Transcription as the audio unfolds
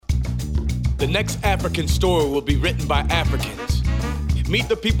The next African story will be written by Africans. Meet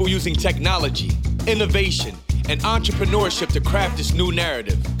the people using technology, innovation, and entrepreneurship to craft this new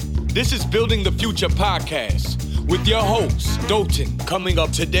narrative. This is Building the Future podcast with your host, Dolton, coming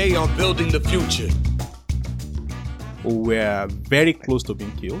up today on Building the Future. We were very close to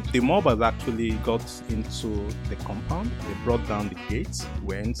being killed. The mobbers actually got into the compound. They brought down the gates.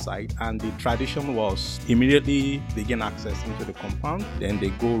 We're inside. And the tradition was immediately they gain access into the compound. Then they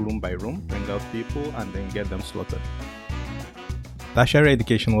go room by room, bring out people, and then get them slaughtered. Tertiary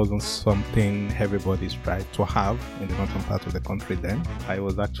education wasn't something everybody tried to have in the northern part of the country then. I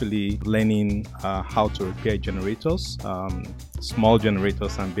was actually learning how to repair generators, small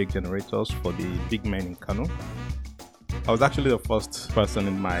generators and big generators for the big men in Kano. I was actually the first person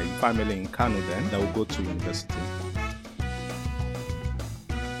in my family in Kano then that would go to university.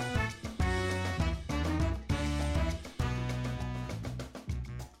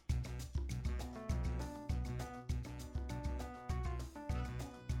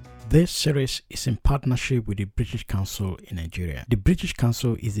 This series is in partnership with the British Council in Nigeria. The British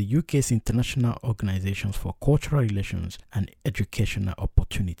Council is the UK's international organization for cultural relations and educational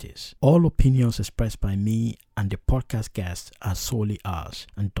opportunities. All opinions expressed by me and the podcast guests are solely ours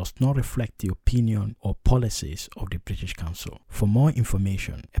and does not reflect the opinion or policies of the British Council. For more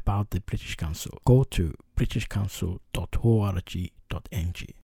information about the British Council, go to britishcouncil.org.ng.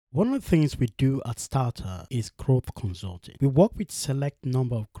 One of the things we do at Starter is growth consulting. We work with select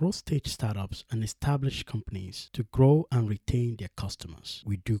number of growth stage startups and established companies to grow and retain their customers.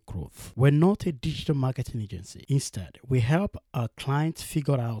 We do growth. We're not a digital marketing agency. Instead, we help our clients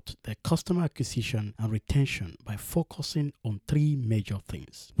figure out their customer acquisition and retention by focusing on three major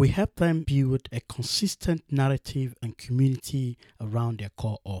things. We help them build a consistent narrative and community around their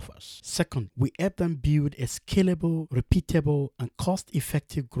core offers. Second, we help them build a scalable, repeatable, and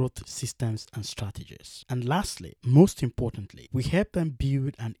cost-effective growth systems and strategies. And lastly, most importantly, we help them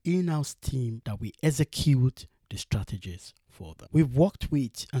build an in-house team that we execute the strategies for them. We've worked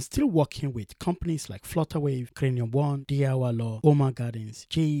with and still working with companies like Flutterwave, Cranium One, DIY Law, Oma Gardens,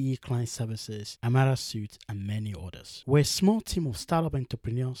 JEE Client Services, Amara Suits, and many others. We're a small team of startup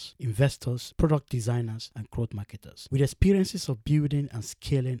entrepreneurs, investors, product designers, and growth marketers with experiences of building and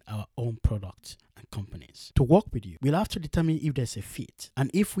scaling our own products and companies. To work with you, we'll have to determine if there's a fit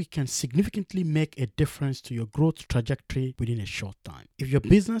and if we can significantly make a difference to your growth trajectory within a short time. If your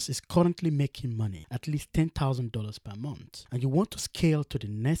business is currently making money, at least $10,000 per month, and you want to scale to the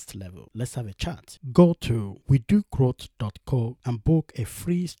next level, let's have a chat. Go to wedogrowth.co and book a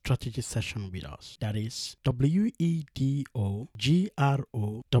free strategy session with us. That is wedogrowth.co,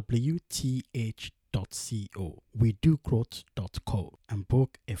 wedogrowth.co, and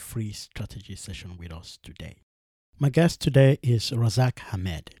book a free strategy session with us today. My guest today is Rasaq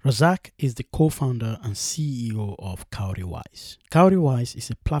Ahmed. Rasaq is the co-founder and CEO of CowryWise. CowryWise is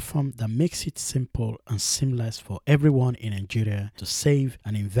a platform that makes it simple and seamless for everyone in Nigeria to save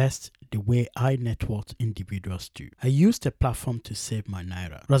and invest the way high net worth individuals do. I use the platform to save my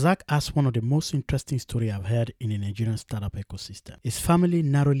naira. Rasaq has one of the most interesting stories I've heard in the Nigerian startup ecosystem. His family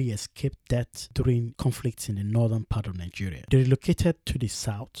narrowly escaped death during conflicts in the northern part of Nigeria. They relocated to the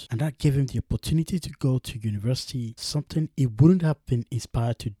south, and that gave him the opportunity to go to university, something he wouldn't have been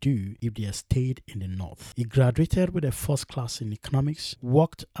inspired to do if they had stayed in the north. He graduated with a first class in economics,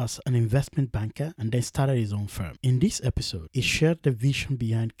 worked as an investment banker, and then started his own firm. In this episode, he shared the vision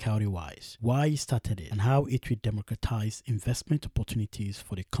behind CowryWise, why he started it, and how it will democratize investment opportunities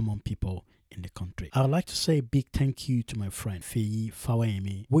for the common people in the country. I would like to say a big thank you to my friend Feyi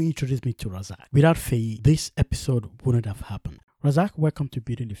Fawayemi, who introduced me to Rasaq. Without Feyi, this episode wouldn't have happened. Rasaq, welcome to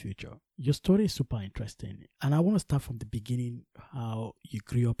Building the Future. Your story is super interesting, and I want to start from the beginning, how you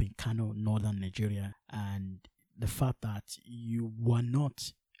grew up in Kano, northern Nigeria, and the fact that you were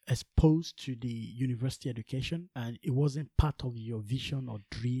not exposed to the university education and it wasn't part of your vision or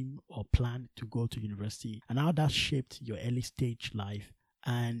dream or plan to go to university, and how that shaped your early stage life,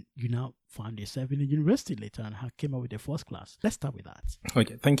 and you now found yourself in a university later and came up with a first class. Let's start with that.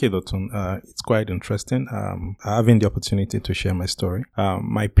 Okay, thank you, Dolton. It's quite interesting having the opportunity to share my story.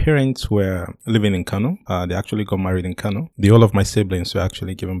 My parents were living in Kano. They actually got married in Kano. The whole of my siblings were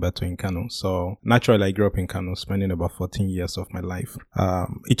actually given birth to in Kano. So naturally, I grew up in Kano, spending about 14 years of my life.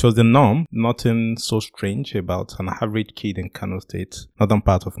 It was the norm, nothing so strange about an average kid in Kano State, northern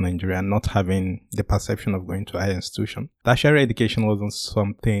part of Nigeria, not having the perception of going to a higher institution. Tertiary education wasn't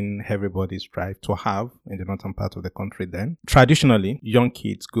something everybody everybody strive to have in the northern part of the country then. Traditionally, young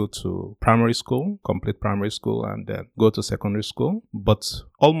kids go to primary school, complete primary school, and then go to secondary school. But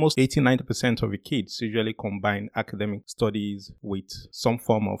almost 80-90% of the kids usually combine academic studies with some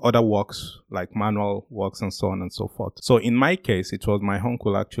form of other works like manual works and so on and so forth. So in my case, it was my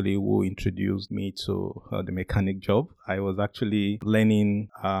uncle actually who introduced me to the mechanic job. I was actually learning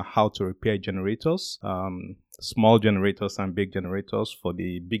how to repair generators, small generators and big generators for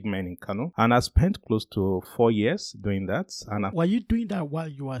the big men in Kano. And I spent close to 4 years doing that. And were you doing that while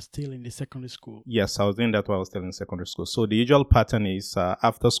you were still in the secondary school? Yes, I was doing that while I was still in secondary school. So the usual pattern is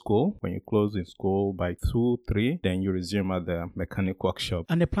after school, when you close in school by 2, 3, then you resume at the mechanic workshop.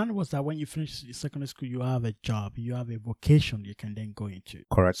 And the plan was that when you finish secondary school, you have a job, you have a vocation you can then go into.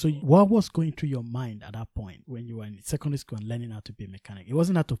 Correct. So what was going through your mind at that point when you were in secondary school and learning how to be a mechanic? It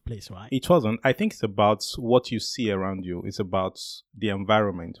wasn't out of place, right? It wasn't. I think it's about what you see around you. It's about the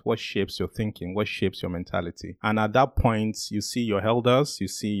environment, what shapes your thinking, what shapes your mentality. And at that point, you see your elders, you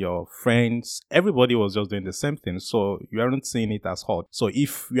see your friends. Everybody was just doing the same thing. So you aren't seeing it as hard. So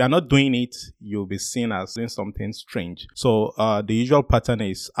if you are not doing it, you'll be seen as doing something strange. So the usual pattern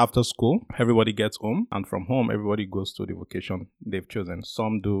is after school, everybody gets home, and from home, everybody goes to the vocation they've chosen.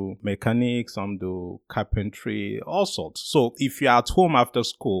 Some do mechanics, some do carpentry, all sorts. So if you're at home after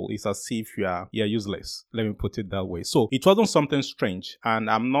school, it's as if you're useless. Let me put it that way. So it wasn't something strange, and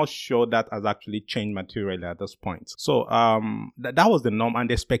I'm not sure that has actually changed materially at this point. So that was the norm, and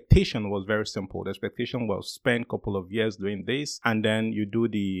the expectation was very simple. The expectation was spend a couple of years doing this, and then you do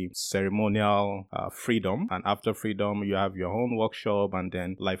the ceremonial freedom, and after freedom you have your own workshop, and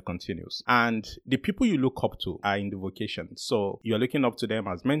then life continues. And the people you look up to are in the vocation. So you're looking up to them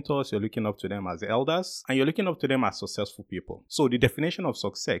as mentors, you're looking up to them as elders, and you're looking up to them as successful people. So the definition of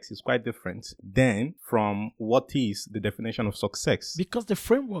success is quite different than from what is the definition of success. Because the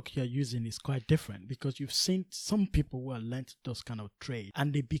framework you're using is quite different, because you've seen some people who are learned those kind of trade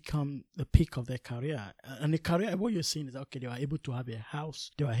and they become the peak of their career. And the career, what you're seeing is, okay, they were able to have a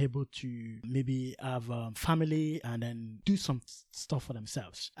house, they were able to maybe have a family and then do some stuff for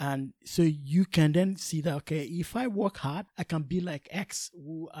themselves. And so you can then see that, okay, if I work hard, I can be like X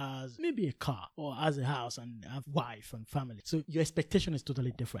who has maybe a car or has a house and have wife and family. So your expectation is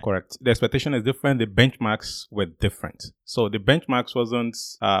totally different. Correct. The expectation is different. The benchmarks were different. So the benchmarks wasn't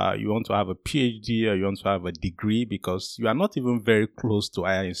you want to have a PhD or you want to have a degree, because you are not even very close to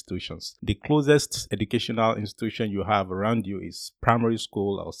higher institutions. The closest educational institution you have around you is primary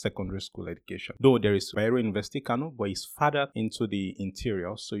school or secondary school education. Though there is Bayero University Kano, but it's further into the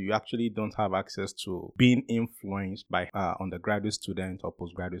interior, so you actually don't have access to being influenced by undergraduate students or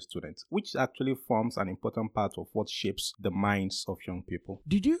postgraduate students, which actually forms an important part of what shapes the minds of young people.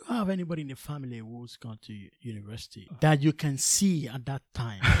 Did you have anybody in the family who's gone to university that you can see at that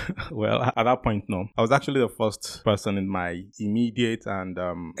time? Well, at that point, no. I was actually the first person in my immediate and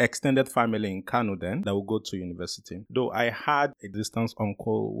extended family in Kano then that would go to university. Though I had a distant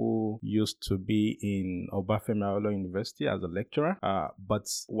uncle who used to be in Obafemi Awolowo University as a lecturer. But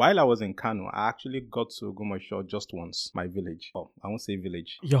while I was in Kano, I actually got to Ogbomoso just once, my village. Oh, I won't say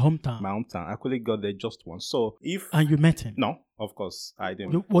village. Your hometown? My hometown. I actually got there just once. So if... And you met him? No. Of course, I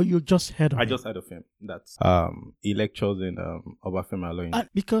didn't. You just heard of him? I just heard of him. That he lectures in Obafemi Awolowo.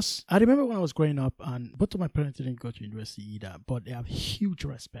 Because I remember when I was growing up, and both of my parents didn't go to university either, but they have huge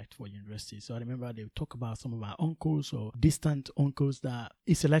respect for university. So I remember they would talk about some of my uncles or distant uncles that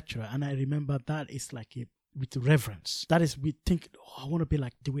is a lecturer, and I remember that is like with reverence. That is, we think, I want to be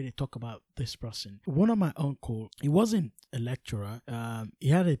like the way they talk about this person. One of my uncle, he wasn't a lecturer. He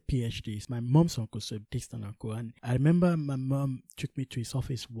had a PhD. It's my mom's uncle, so a distant uncle. And I remember my mom took me to his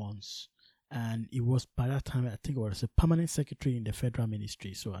office once. And it was, by that time, I think it was a permanent secretary in the federal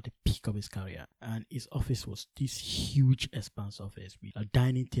ministry, so at the peak of his career. And his office was this huge expanse office with a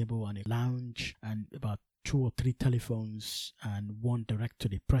dining table and a lounge and about 2 or 3 telephones, and one direct to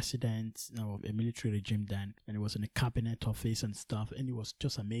the president, a military regime then, and it was in a cabinet office and stuff, and it was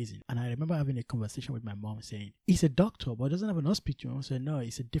just amazing. And I remember having a conversation with my mom saying, he's a doctor, but doesn't have an hospital. I said, no,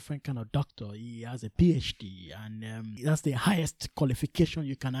 he's a different kind of doctor. He has a PhD, and that's the highest qualification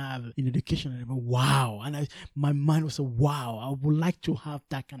you can have in education. And I went, wow. And my mind was, wow, I would like to have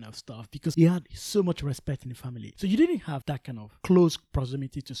that kind of stuff, because he had so much respect in the family. So you didn't have that kind of close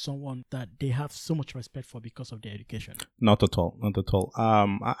proximity to someone that they have so much respect for because of their education? Not at all. Not at all.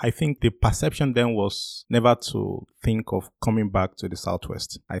 I think the perception then was never to think of coming back to the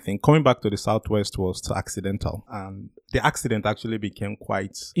Southwest. I think coming back to the Southwest was accidental. And the accident actually became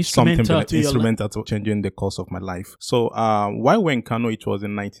quite Instrumental to changing the course of my life. So while we're in Kano, it was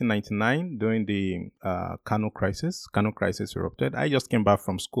in 1999 during the Kano crisis. Kano crisis erupted. I just came back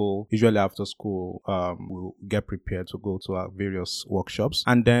from school. Usually after school, we'll get prepared to go to our various workshops.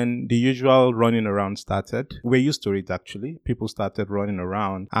 And then the usual running around started. We're used to it actually. People started running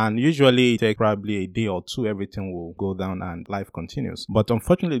around. And usually it takes probably a day or two, everything will go down and life continues. But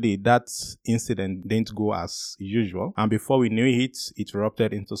unfortunately, that incident didn't go as usual. And before we knew it, it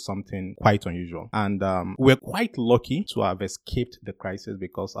erupted into something quite unusual. And we're quite lucky to have escaped the crisis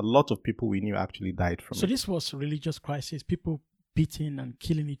because a lot of people we knew actually died from it. So this was religious crisis, people beating and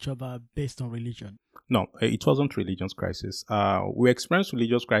killing each other based on religion? No, it wasn't religious crisis. We experienced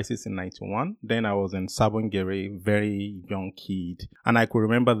religious crisis in 91. Then I was in Sabongere, very young kid. And I could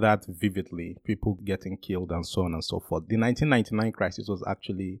remember that vividly, people getting killed and so on and so forth. The 1999 crisis was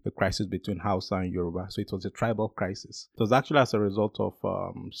actually a crisis between Hausa and Yoruba. So it was a tribal crisis. It was actually as a result of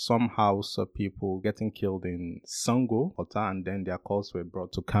some Hausa people getting killed in Sango, Ota, and then their calls were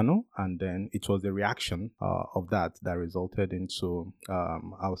brought to Kano. And then it was the reaction of that resulted into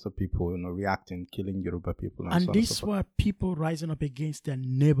Hausa people, reacting, killing Yoruba people. And these were people rising up against their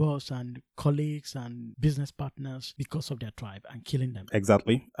neighbors and colleagues and business partners because of their tribe and killing them.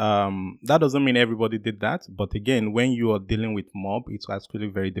 Exactly. That doesn't mean everybody did that. But again, when you are dealing with mob, it's actually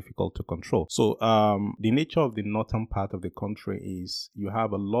very difficult to control. So the nature of the northern part of the country is you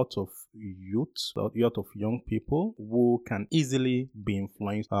have a lot of youth, a lot of young people who can easily be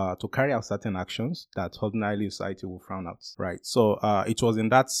influenced to carry out certain actions that ordinarily society will frown at. Right. So it was in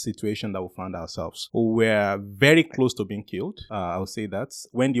that situation that we found ourselves. We were very close to being killed. I'll say that.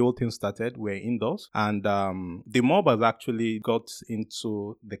 When the whole thing started, we were indoors. And the mob has actually got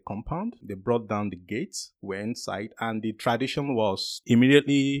into the compound. They brought down the gates. We're inside. And the tradition was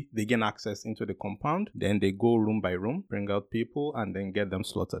immediately they gain access into the compound. Then they go room by room, bring out people, and then get them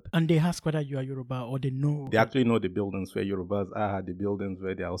slaughtered. And they ask whether you are Yoruba or they know. They actually know the buildings where Yorubas are, the buildings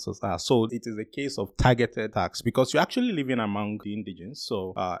where the Hausas are. So it is a case of targeted attacks because you're actually living among the indigens.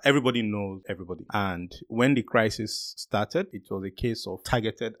 So everybody knows everybody. And when the crisis started, it was a case of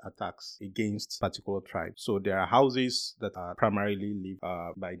targeted attacks against particular tribes. So there are houses that are primarily lived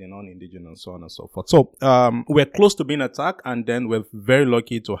by the non-indigenous and so on and so forth. So we're close to being attacked, and then we're very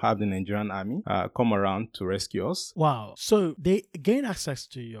lucky to have the Nigerian army come around to rescue us. Wow. So they gained access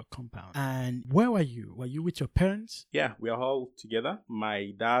to your compound. And where were you? Were you with your parents? Yeah, we are all together.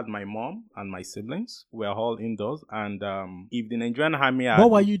 My dad, my mom, and my siblings. We are all indoors. And if the Nigerian army...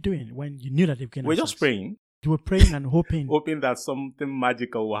 What were you doing when you knew that they gained access? We're just praying. You were praying and hoping. Hoping that something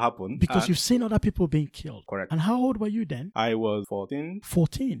magical will happen. Because you've seen other people being killed. Correct. And how old were you then? I was 14.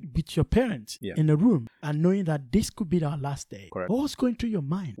 14, with your parents in a room and knowing that this could be our last day. Correct. What was going through your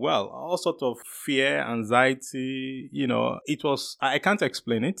mind? Well, all sort of fear, anxiety, it was, I can't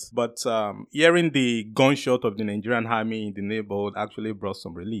explain it, but hearing the gunshot of the Nigerian army in the neighborhood actually brought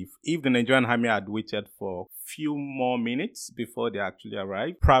some relief. If the Nigerian army had waited for few more minutes before they actually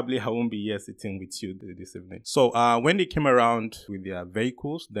arrived, probably I won't be here sitting with you this evening. So when they came around with their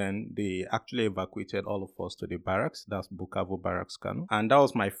vehicles, then they actually evacuated all of us to the barracks. That's Bukavu Barracks, Kano. And that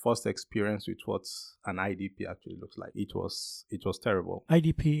was my first experience with what an IDP actually looks like. It was terrible.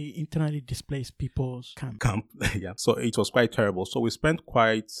 IDP, internally displaced people's camp. Yeah. So it was quite terrible. So we spent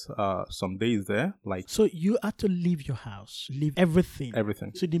quite some days there. So you had to leave your house, leave everything.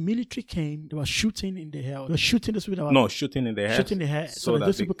 Everything. So the military came, they were shooting in the air. They were shooting those people. No, shooting in the air. Shooting in the air so that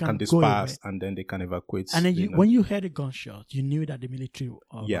those they people can disperse and then they can evacuate. And then when you heard a gunshot, you knew that the military were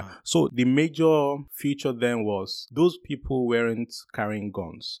Yeah. So the major feature then was those people weren't carrying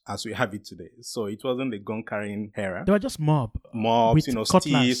guns as we have it today. So it wasn't the gun carrying era. They were just mobs,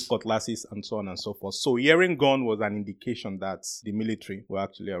 sticks, cutlasses, and so on and so forth. So hearing gun was an indication that the military were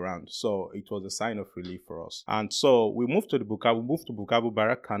actually around. So it was a sign of relief for us. And so we moved to Bukavu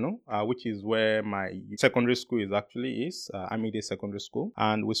Barrack, Kano, which is where my secondary school is Amide Secondary School.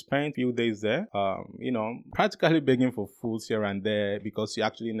 And we spent a few days there, practically begging for food here and there because you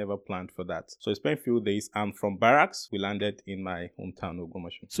actually never planned for that. So we spent a few days, and from barracks, we landed in my hometown,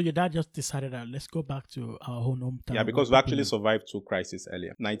 Ogbomoso. So your dad just decided that let's go back to our own hometown. Yeah, because we actually survived two crises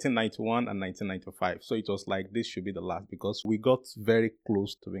earlier, 1991 and 1995. So it was like, this should be the last because we got very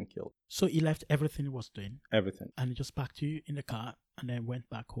close to being killed. So he left everything he was doing. Everything. And he just packed you in the car and then went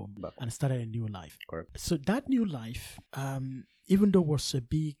back home and started a new life. Correct. So that new life, even though it was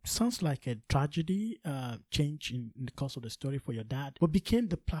sounds like a tragedy, change in the course of the story for your dad, but became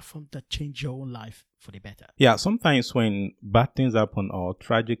the platform that changed your own life for the better. Yeah, sometimes when bad things happen or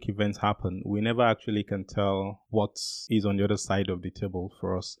tragic events happen, we never actually can tell what is on the other side of the table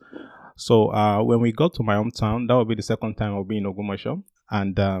for us. So when we got to my hometown, that would be the second time I'll be in Ogbomoso.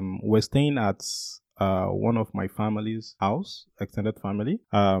 And we're staying at one of my family's house, extended family.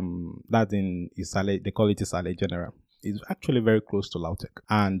 That's in Isale. They call it Isale General. It's actually very close to Lautech.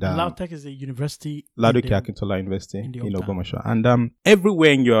 And Lautech is a university. Ladoke Akintola University in Ogbomoso. And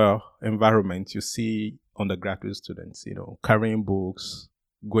everywhere in your environment, you see undergraduate students, carrying books,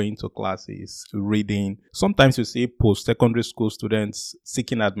 going to classes, reading. Sometimes you see post-secondary school students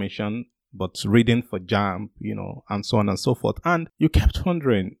seeking admission, but reading for JAMB, and so on and so forth. And you kept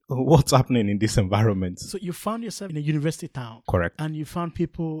wondering what's happening in this environment. So you found yourself in a university town. Correct. And you found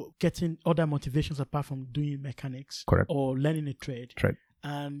people getting other motivations apart from doing mechanics. Correct. Or learning a trade. Trade.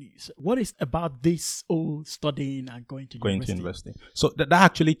 And what is about this whole studying and going to university? So that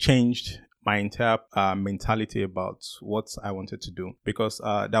actually changed my entire mentality about what I wanted to do, because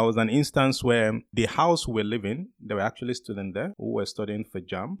there was an instance where the house we were living, there were actually students there who were studying for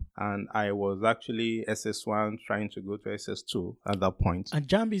JAMB, and I was actually SS1 trying to go to SS2 at that point. And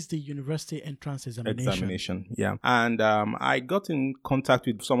JAMB is the University Entrance Examination. Yeah. And I got in contact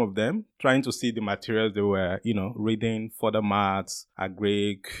with some of them, trying to see the materials they were, reading, further maths,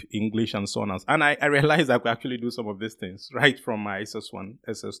 Greek, English, and so on. And I realized I could actually do some of these things right from my SS1,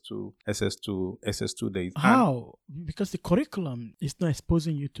 SS2 days. How? Because the curriculum is not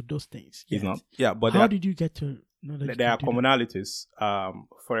exposing you to those things yet. It's not. Yeah, but how did you get to know that there are commonalities?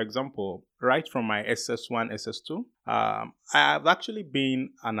 For example, right from my SS1, SS2, I've actually been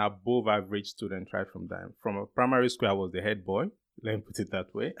an above average student right from then. From a primary school, I was the head boy. Let me put it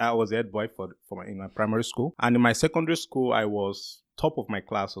that way. I was the head boy in my primary school. And in my secondary school, I was top of my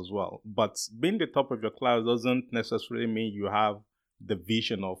class as well. But being the top of your class doesn't necessarily mean you have the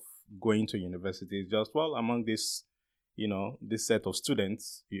vision of going to university. Is just, among this, this set of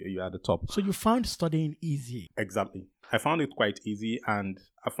students, you are the top. So you found studying easy? Exactly. I found it quite easy, and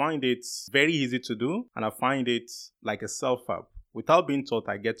I find it very easy to do, and I find it like a self-help. Without being taught,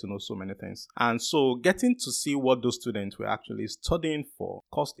 I get to know so many things. And so getting to see what those students were actually studying for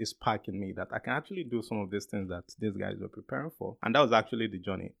caused a spark in me that I can actually do some of these things that these guys were preparing for. And that was actually the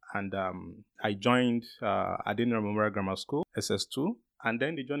journey. And I joined Adeniran Memorial Grammar School, SS2, and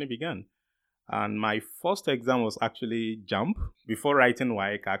then the journey began. And my first exam was actually JAMB. Before writing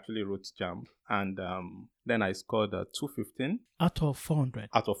WAEC, I actually wrote JAMB. And then I scored 215. Out of 400?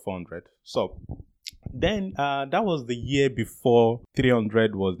 Out of 400. So then that was the year before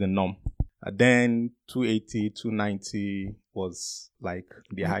 300 was the norm. Then 280, 290 was like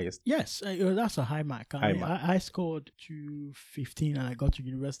the highest. Yes, that's a high mark. I scored 215 and I got to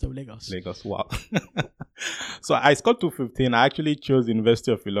University of Lagos. Wow. So I scored 215. I actually chose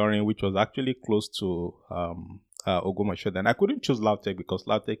University of Ilorin, which was actually close to Ogbomoso. Then I couldn't choose Lautech because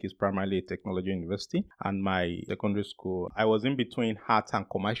Lautech is primarily a technology university, and my secondary school, I was in between art and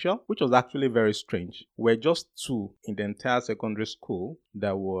commercial, which was actually very strange. We're just two in the entire secondary school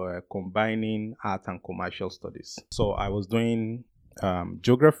that were combining art and commercial studies. So I was doing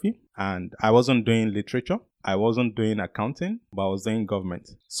geography, and I wasn't doing literature. I wasn't doing accounting, but I was doing government.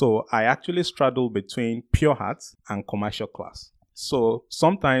 So I actually straddled between pure arts and commercial class. So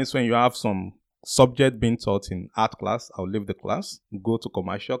sometimes when you have some subject being taught in art class, I'll leave the class, go to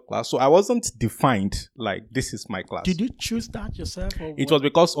commercial class. So I wasn't defined like this is my class. Did you choose that yourself? Or it was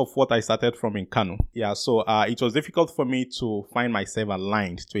because of what I started from in Kano. Yeah, so it was difficult for me to find myself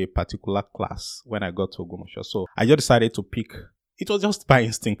aligned to a particular class when I got to Ogbomoso. So I just decided to pick, it was just by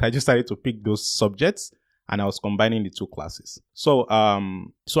instinct, I just decided to pick those subjects, and I was combining the two classes. So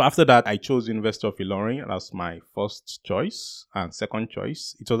after that, I chose University of Ilorin as my first choice and second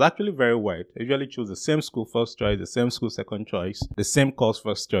choice. It was actually very wide. I usually choose the same school first choice, the same school second choice, the same course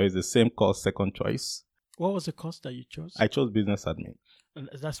first choice, the same course second choice. What was the course that you chose? I chose business admin. And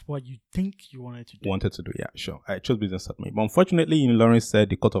that's what you think you wanted to do? Yeah, sure. I chose business admin. But unfortunately, in Lawrence said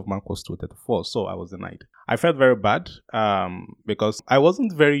the cut-off mark was 234, so I was denied. I felt very bad because I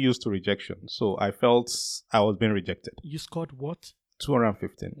wasn't very used to rejection. So I felt I was being rejected. You scored what?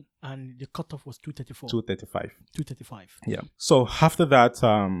 215. And the cutoff was 234? 235. 235. Yeah. So after that,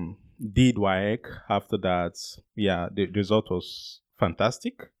 did WAEC. After that, yeah, the result was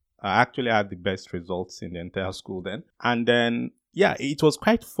fantastic. I actually had the best results in the entire school then. And then, yeah, it was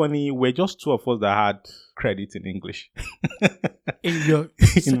quite funny. We're just two of us that had credit in English. In your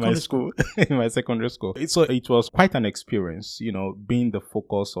in my school, in my secondary school. So it was quite an experience, being the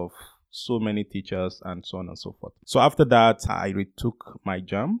focus of so many teachers, and so on and so forth. So after that, I retook my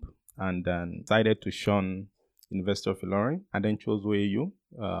jump and then decided to shun University of Ilorin, and then chose OAU.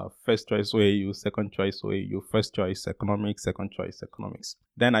 First choice OAU, second choice OAU, first choice economics, second choice economics.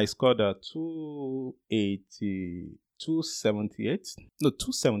 Then I scored a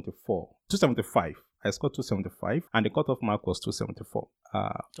 275. I scored 275, and the cutoff mark was 274.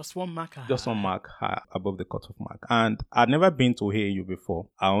 Just one mark. Just one mark above the cutoff mark. And I'd never been to OAU before.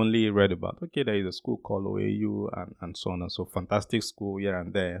 I only read about, there is a school called OAU and so on and so. Fantastic school here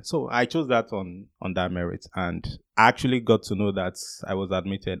and there. So I chose that on that merit. And I actually got to know that I was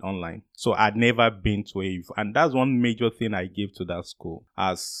admitted online. So I'd never been to OAU. And that's one major thing I gave to that school.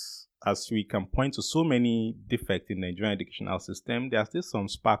 As we can point to so many defects in the Nigerian educational system, there's still some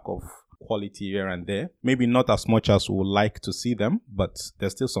spark of quality here and there. Maybe not as much as we would like to see them, but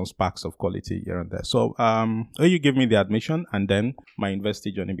there's still some sparks of quality here and there. So OAU gave me the admission, and then my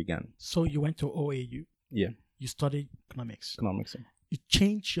university journey began. So you went to OAU? Yeah. You studied economics? Economics. You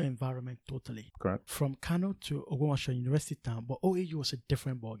changed your environment totally. Correct. From Kano to Ogbomoso University town, but OAU was a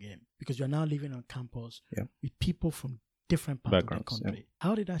different ballgame because you're now living on campus with people from different parts of the country. Yeah.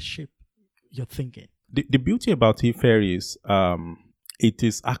 How did that shape your thinking? The beauty about Ife is it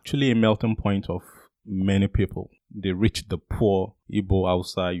is actually a melting point of many people. The rich, the poor, Igbo,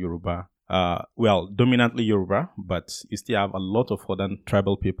 Hausa, Yoruba. Dominantly Yoruba, but you still have a lot of other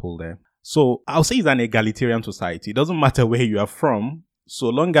tribal people there. So I'll say it's an egalitarian society. It doesn't matter where you are from, so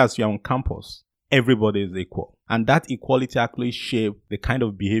long as you're on campus, everybody is equal. And that equality actually shapes the kind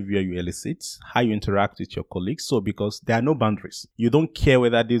of behavior you elicit, how you interact with your colleagues. So because there are no boundaries. You don't care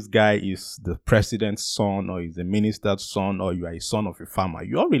whether this guy is the president's son or is the minister's son or you are a son of a farmer.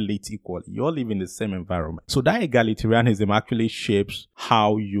 You all relate equally. You all live in the same environment. So that egalitarianism actually shapes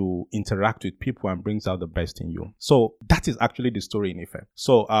how you interact with people and brings out the best in you. So that is actually the story in Ife.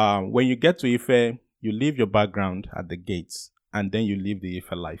 So when you get to Ife, you leave your background at the gates, and then you live the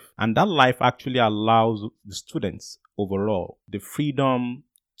Ife life. And that life actually allows the students overall the freedom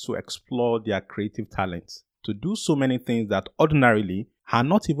to explore their creative talents, to do so many things that ordinarily are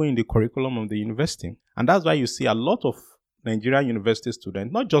not even in the curriculum of the university. And that's why you see a lot of Nigerian university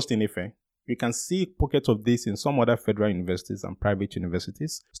students, not just in Ife, you can see pockets of this in some other federal universities and private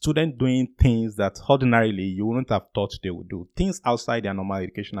universities, students doing things that ordinarily you wouldn't have thought they would do, things outside their normal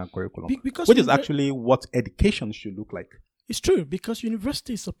educational curriculum, which is actually what education should look like. It's true, because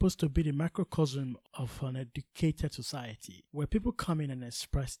university is supposed to be the microcosm of an educated society where people come in and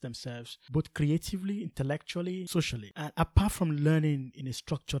express themselves both creatively, intellectually, socially, and apart from learning in a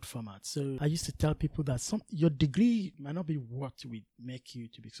structured format. So I used to tell people that your degree might not be what will make you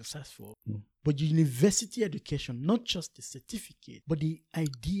to be successful, but university education, not just the certificate, but the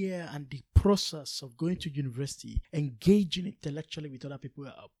idea and the process of going to university, engaging intellectually with other people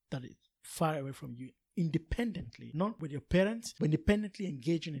that is far away from you, independently, not with your parents, but independently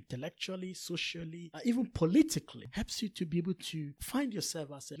engaging intellectually, socially, even politically, helps you to be able to find yourself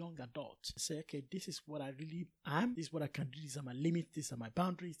as a young adult. Say, okay, this is what I really am, this is what I can do, these are my limits, these are my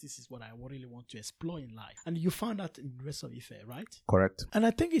boundaries, this is what I really want to explore in life. And you found that in the rest of Ife, right? Correct. And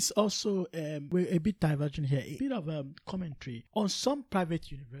I think it's also, we're a bit divergent here, a bit of commentary on some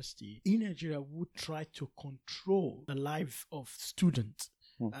private university in Nigeria would try to control the life of students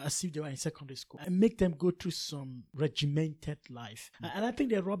as if they were in secondary school and make them go through some regimented life. And I think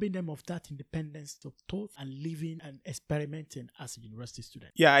they're robbing them of that independence of thought and living and experimenting as a university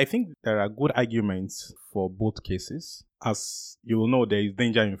student. Yeah, I think there are good arguments for both cases. As you will know, there is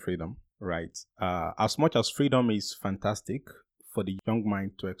danger in freedom, right? As much as freedom is fantastic for the young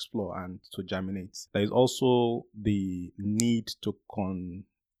mind to explore and to germinate, there is also the need to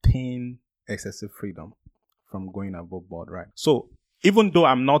contain excessive freedom from going above board, right? So even though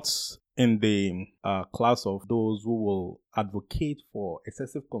I'm not in the class of those who will advocate for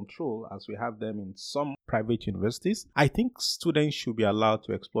excessive control as we have them in some private universities, I think students should be allowed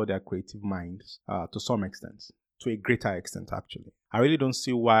to explore their creative minds to some extent, to a greater extent actually. I really don't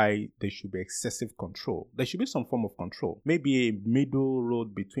see why there should be excessive control. There should be some form of control. Maybe a middle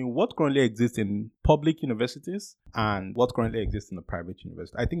road between what currently exists in public universities and what currently exists in the private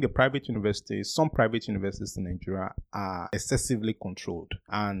university. I think the private universities, some private universities in Nigeria are excessively controlled,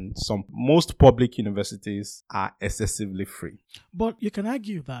 and most public universities are excessively free. But you can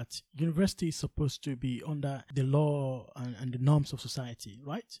argue that university is supposed to be under the law and the norms of society,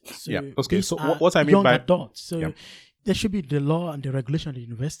 right? So yeah. Okay. So what I mean young by adults. So there should be the law and the regulation of the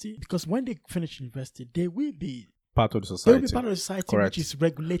university, because when they finish university, they will be part of the society. They will be part of the society. Correct. Which is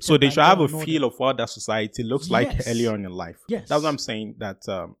regulated. So they should have a feel of what that society looks like earlier on in life. Yes. That's what I'm saying, that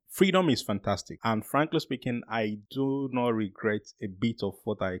freedom is fantastic. And frankly speaking, I do not regret a bit of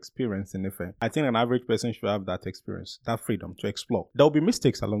what I experienced in Ife. I think an average person should have that experience, that freedom to explore. There will be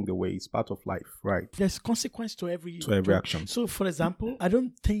mistakes along the way. It's part of life, right? There's consequence to every action. So, for example, I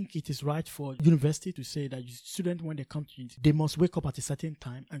don't think it is right for university to say that students, when they come to university, they must wake up at a certain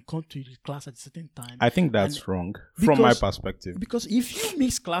time and come to the class at a certain time. I think that's wrong from my perspective. Because if you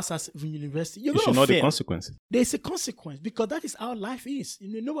mix classes in university, you're going to should know fail. The consequences. There's a consequence because that is how life is.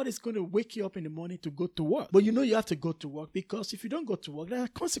 Nobody's going to wake you up in the morning to go to work. But you have to go to work because if you don't go to work, there are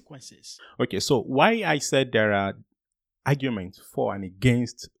consequences. Okay, so why I said there are arguments for and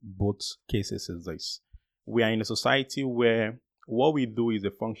against both cases is this. We are in a society where what we do is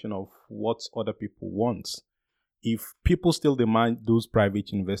a function of what other people want. If people still demand those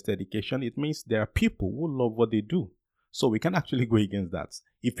private university education, it means there are people who love what they do. So we can actually go against that.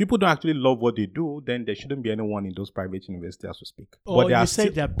 If people don't actually love what they do, then there shouldn't be anyone in those private universities, as we speak. Or you say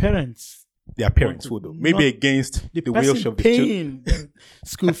their parents. Their parents would do. Maybe against the wish of the paying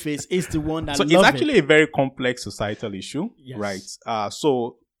school fees is the one that so it's actually a very complex societal issue, yes. Right?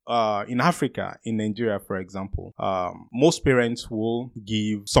 In Africa, in Nigeria, for example, most parents will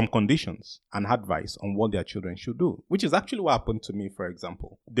give some conditions and advice on what their children should do, which is actually what happened to me, for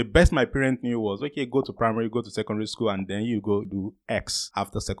example. The best my parents knew was, okay, go to primary, go to secondary school, and then you go do X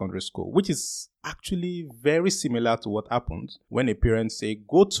after secondary school, which is actually very similar to what happens when a parent say,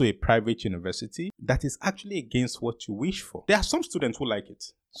 go to a private university that is actually against what you wish for. There are some students who like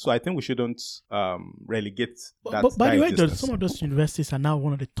it. So I think we shouldn't relegate that. But by the way, some of those universities are now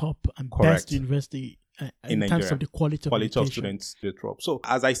one of the top and best university in terms of the quality of students they drop. So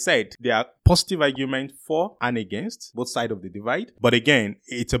as I said, there are positive arguments for and against both sides of the divide. But again,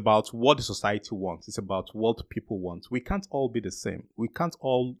 it's about what the society wants. It's about what people want. We can't all be the same. We can't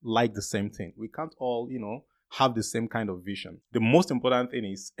all like the same thing. We can't all, have the same kind of vision. The most important thing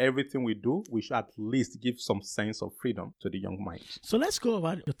is everything we do, we should at least give some sense of freedom to the young mind. So let's go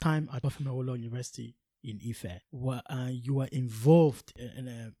about your time at Bafemawolo University in Ife, where you were involved in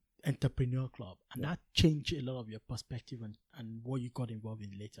an entrepreneur club, and that changed a lot of your perspective and what you got involved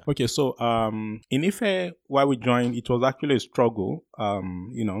in later. Okay, so in Ife, while we joined, it was actually a struggle,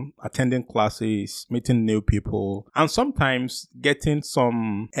 attending classes, meeting new people, and sometimes getting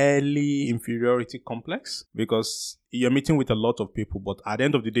some early inferiority complex because you're meeting with a lot of people, but at the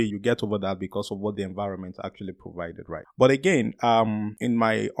end of the day, you get over that because of what the environment actually provided, right? But again, in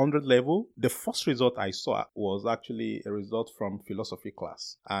my 100 level, the first result I saw was actually a result from philosophy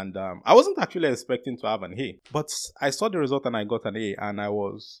class. And I wasn't actually expecting to have an A, but I saw the result and I got an A, and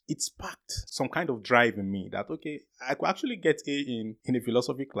it sparked some kind of drive in me that, okay, I could actually get A in a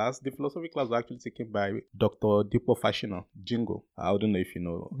philosophy class. The philosophy class was actually taken by Dr. Dipo Fashina, Jingo. I don't know if you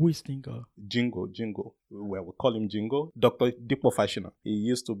know. Who is Jingo? Jingo. Well, we call him Jingo. Dr. Dipo Fashina. He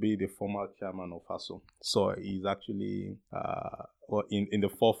used to be the former chairman of ASO. So he's actually in the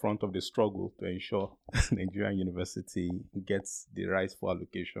forefront of the struggle to ensure Nigerian University gets the rightful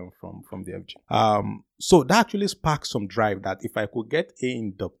allocation from the FG. So that actually sparked some drive that if I could get A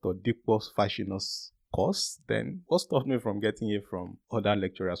in Dr. Dipo Fashina's course, then what stopped me from getting it from other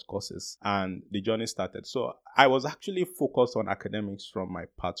lecturers' courses? And the journey started. So I was actually focused on academics from my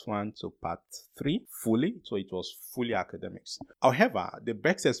part 1 to part 3 fully. So it was fully academics. However, the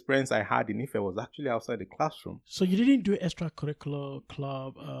best experience I had in Ife was actually outside the classroom. So you didn't do extracurricular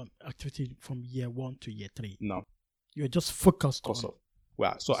club activity from year 1 to year 3? No. You were just focused on...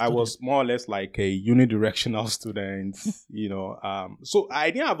 Well, so I was more or less like a unidirectional student, So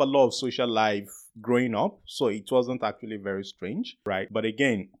I didn't have a lot of social life growing up, so it wasn't actually very strange, right? But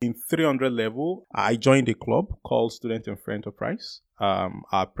again, in 300 level, I joined a club called Student in Free Enterprise.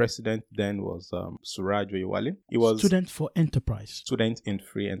 Our president then was Suraj Oyewale. He was Student for Enterprise. Student in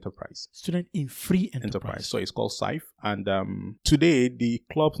Free Enterprise. Student in Free Enterprise. So it's called SIFE. And today, the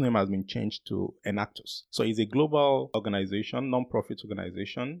club's name has been changed to Enactus. So it's a global organization, non-profit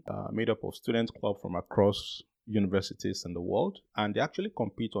organization, made up of student clubs from across universities in the world, and they actually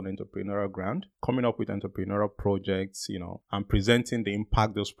compete on entrepreneurial ground, coming up with entrepreneurial projects, and presenting the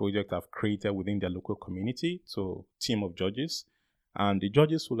impact those projects have created within their local community to a team of judges. And the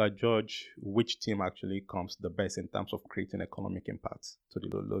judges will judge which team actually comes the best in terms of creating economic impact to the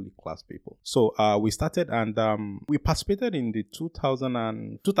lowly class people. So we started and we participated in the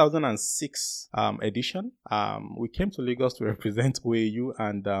 2006 edition. We came to Lagos to represent OAU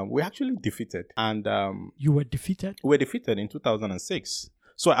and we actually defeated. And you were defeated? We were defeated in 2006.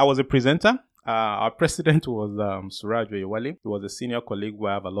 So I was a presenter. Our president was Suraj Oyewale. He was a senior colleague who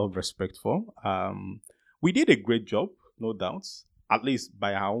I have a lot of respect for. We did a great job, no doubts. at least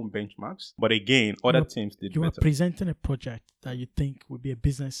by our own benchmarks. But again, other teams did you better. You are presenting a project that you think would be a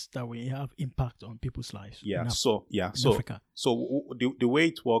business that will have impact on people's lives. In Africa. So the way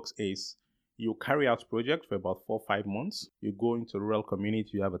it works is you carry out projects for about 4 or 5 months. You go into rural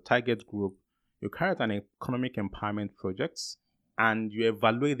community. You have a target group. You carry out an economic empowerment project, and you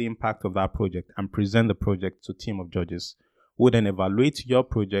evaluate the impact of that project and present the project to a team of judges who then evaluate your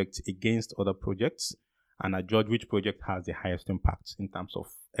project against other projects and judge which project has the highest impact in terms of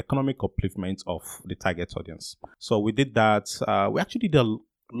economic upliftment of the target audience. So we did that. We actually did a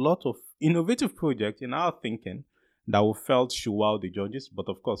lot of innovative projects in our thinking that we felt should wow the judges, but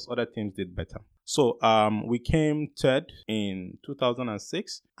of course, other teams did better. So we came third in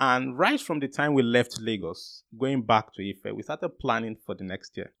 2006, and right from the time we left Lagos, going back to Ife, we started planning for the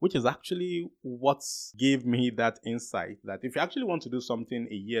next year, which is actually what gave me that insight that if you actually want to do something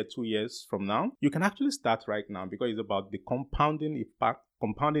a year, 2 years from now, you can actually start right now, because it's about the compounding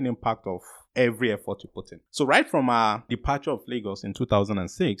impact of every effort you put in. So right from our departure of Lagos in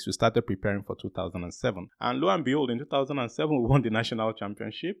 2006, we started preparing for 2007. And lo and behold, in 2007, we won the national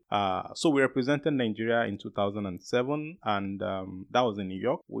championship. So we represented Nigeria in 2007, and that was in New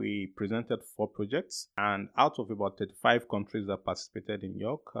York. We presented 4 projects, and out of about 35 countries that participated in New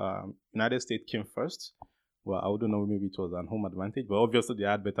York, United States came first. Well, I wouldn't know, maybe it was an home advantage, but obviously they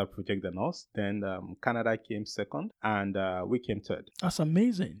had better project than us. Then Canada came second, and we came third. That's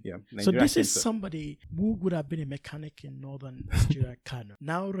amazing. Yeah. So this is somebody who would have been a mechanic in northern Nigeria, Kano,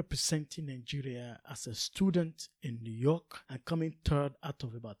 now representing Nigeria as a student in New York and coming third out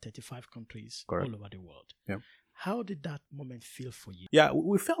of about 35 countries all over the world. Yeah. How did that moment feel for you? Yeah,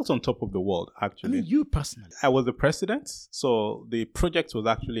 we felt on top of the world, actually. I mean, you personally. I was the president, so the project was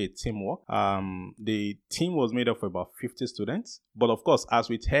actually a teamwork. The team was made up of about 50 students. But of course, as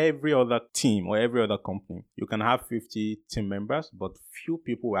with every other team or every other company, you can have 50 team members, but few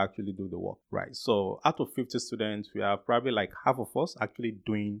people will actually do the work, right? So out of 50 students, we have probably like half of us actually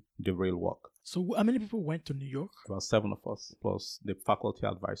doing the real work. So how many people went to New York? About 7 of us, plus the faculty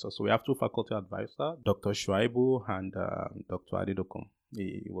advisor. So we have 2 faculty advisors, Dr. Shuaibu and Dr. Adidokum.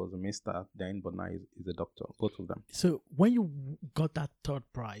 He was a minister then, but now he's a doctor, both of them. So when you got that third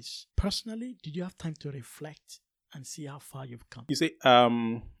prize, personally, did you have time to reflect and see how far you've come? You see,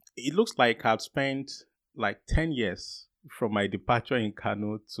 it looks like I've spent like 10 years from my departure in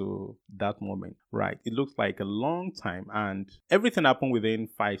Kano to that moment, right? It looks like a long time, and everything happened within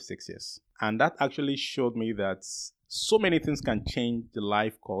 5-6 years. And that actually showed me that so many things can change the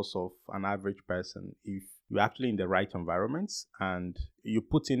life course of an average person if you're actually in the right environments and you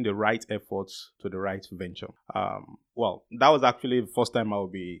put in the right efforts to the right venture. Well, that was actually the first time I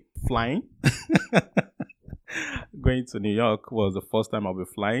would be flying. Going to New York was the first time I'll be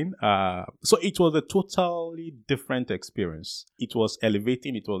flying. So it was a totally different experience. It was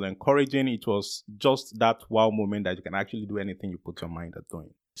elevating. It was encouraging. It was just that wow moment that you can actually do anything you put your mind at doing.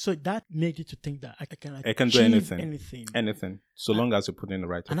 So that made you to think that I can do anything. Anything. So long as you put in the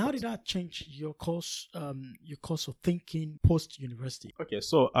right effort. And how did that change your course of thinking post-university? Okay,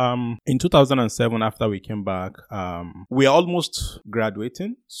 so in 2007, after we came back, we are almost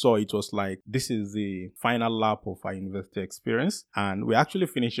graduating. So it was like, this is the final lap of our university experience. And we actually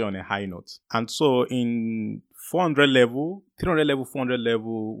finished on a high note. And so in 400 level, 300 level, 400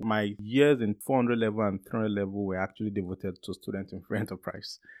 level, my years in 400 level and 300 level were actually devoted to student in free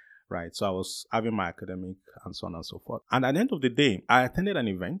enterprise, right? So I was having my academic and so on and so forth. And at the end of the day, I attended an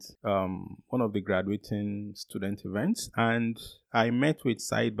event, one of the graduating student events, and I met with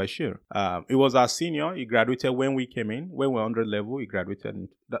Said Bashir. He was our senior. He graduated when we came in. When we were 100 level, he graduated.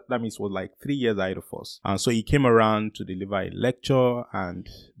 That means it was like 3 years ahead of us. And so he came around to deliver a lecture. And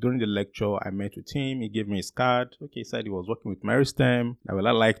during the lecture, I met with him. He gave me his card. Okay, he said he was working with Meristem. I would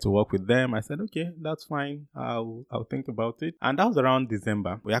like to work with them. I said, okay, that's fine. I'll think about it. And that was around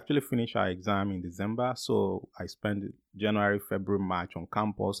December. We actually finished our exam in December. So I spent January, February, March on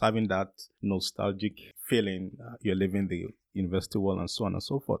campus, having that nostalgic feeling you're leaving the university world and so on and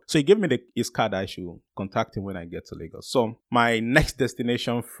so forth. So he gave me his card. I should contact him when I get to Lagos. So my next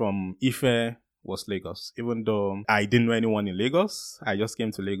destination from Ife was Lagos. Even though I didn't know anyone in Lagos, I just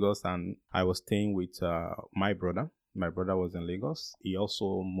came to Lagos and I was staying with my brother. My brother was in Lagos. He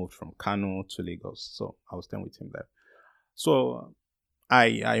also moved from Kano to Lagos. So I was staying with him there. So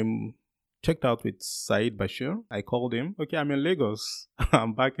I'm checked out with Said Bashir. I called him. Okay, I'm in Lagos.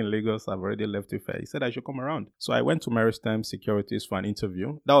 I'm back in Lagos. I've already left Ife. He said I should come around. So I went to Meristem Securities for an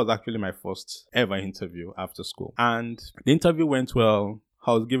interview. That was actually my first ever interview after school. And the interview went well.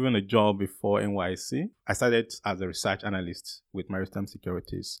 I was given a job before NYC. I started as a research analyst with Maritime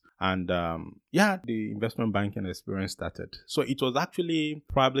Securities. And the investment banking experience started. So it was actually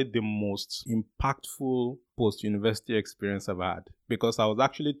probably the most impactful post-university experience I've had, because I was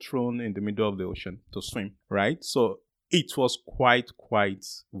actually thrown in the middle of the ocean to swim, right? So it was quite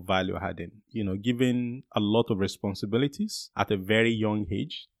value adding, given a lot of responsibilities at a very young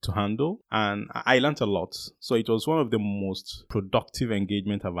age to handle. And I learned a lot. So it was one of the most productive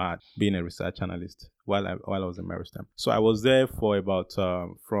engagement I've had being a research analyst while I was in Maritime. So I was there for about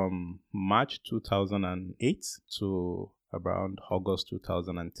from March 2008 to around August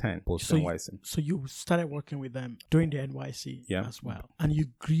 2010 post NYC. So you started working with them during the NYC as well, and you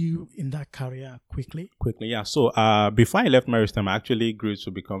grew in that career quickly? Yeah. So before I left Maritime, I actually grew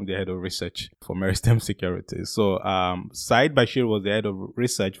to become the head of research for Maritime Securities. So Said Bashir was the head of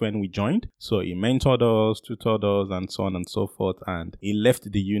research when we joined. So he mentored us, tutored us, and so on and so forth. And he left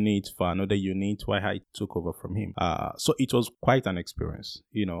the unit for another unit while I took over from him. So it was quite an experience,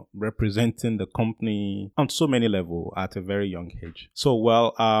 representing the company on so many levels at a very young age.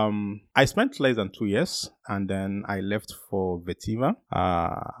 So, I spent less than 2 years, and then I left for Vetiva.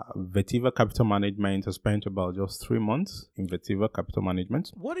 Vetiva Capital Management. I spent about just 3 months in Vetiva Capital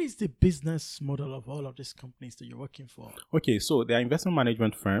Management. What is the business model of all of these companies that you're working for? Okay, so they are investment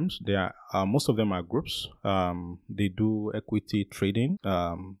management firms. They are most of them are groups. They do equity trading.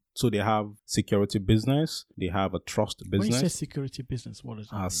 So they have security business, they have a trust business. When you say security business, what is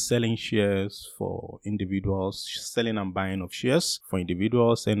it? Selling shares for individuals, selling and buying of shares for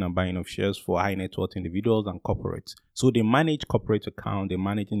individuals, selling and buying of shares for high net worth individuals and corporates. So they manage corporate accounts, they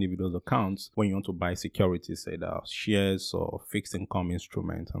manage individuals' accounts when you want to buy securities, either shares or fixed income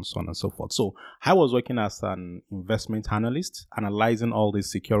instruments and so on and so forth. So I was working as an investment analyst, analyzing all these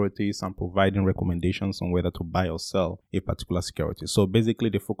securities and providing recommendations on whether to buy or sell a particular security. So basically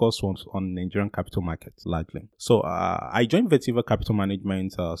the focus was on Nigerian capital markets largely. So I joined Vetiva Capital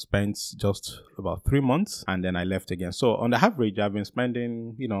Management, spent just about 3 months, and then I left again. So on the average, I've been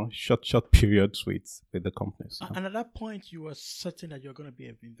spending, short periods with the companies. And at that point, you were certain that you're going to be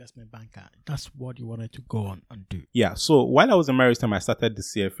an investment banker. That's what you wanted to go on and do. Yeah. So while I was in Maritime, I started the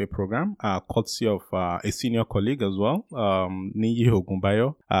CFA program, courtesy of a senior colleague as well, Niyi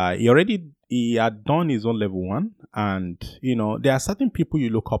Ogunbayo. He had done his own level 1, and there are certain people you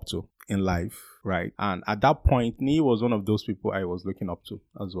look up to in life, right? And at that point, Niyi was one of those people I was looking up to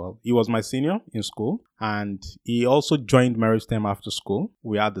as well. He was my senior in school, and he also joined Maritime after school.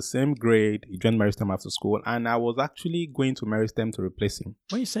 We had the same grade. He joined Maritime after school, and I was actually going to Maritime to replace him.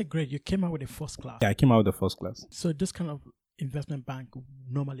 When you say grade, you came out with a first class? Yeah, I came out with the first class. So this kind of investment bank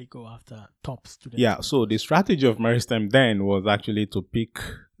normally go after top students? Yeah, so the strategy of Maritime then was actually to pick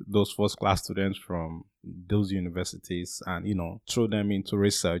those first class students from those universities and, throw them into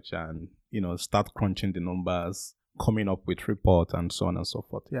research and, start crunching the numbers, coming up with report and so on and so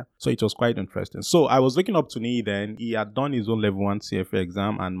forth. Yeah. So it was quite interesting. So I was looking up to Niyi then. He had done his own level 1 CFA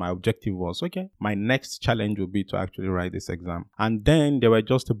exam, and my objective was, my next challenge would be to actually write this exam. And then there were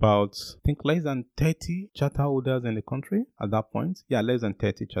just about, I think, less than 30 charter holders in the country at that point. Yeah, less than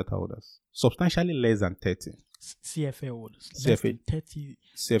 30 charter holders. Substantially less than 30. CFA holders. CFA. 30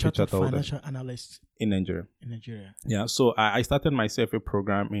 CFA charter holders. Financial analysts. In Nigeria. Yeah, so I started my CFA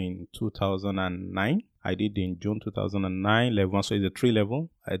program in 2009. I did in June 2009, level 1, so it's a 3 level.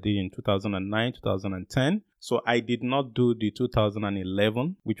 I did in 2009, 2010. So I did not do the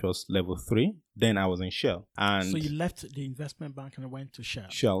 2011, which was level 3. Then I was in Shell. And so you left the investment bank and went to Shell?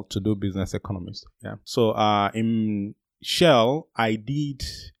 Shell to do business economist. Yeah. So in Shell, I did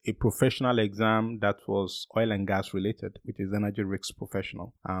a professional exam that was oil and gas related, which is energy risks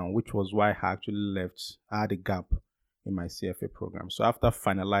professional, which was why I actually left. I had a gap in my CFA program. So after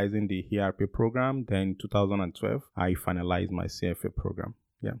finalizing the ERP program, then in 2012, I finalized my CFA program.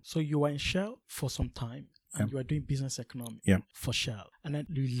 Yeah. So you were in Shell for some time, and you were doing business economics for Shell. And then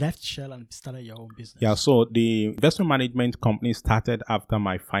you left Shell and started your own business. Yeah, so the investment management company started after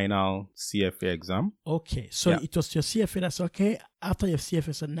my final CFA exam. Okay, so it was your CFA that's okay. After your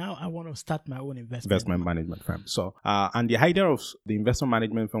CFA, so now I want to start my own investment management firm. So, and the idea of the investment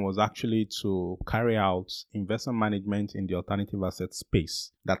management firm was actually to carry out investment management in the alternative asset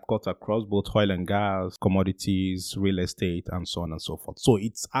space that cut across both oil and gas, commodities, real estate, and so on and so forth. So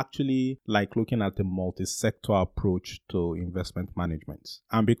it's actually like looking at a multi-sector approach to investment management.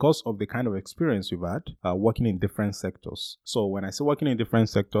 And because of the kind of experience we've had working in different sectors. So when I say working in different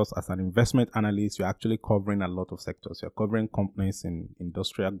sectors, as an investment analyst, you're actually covering a lot of sectors. You're covering companies in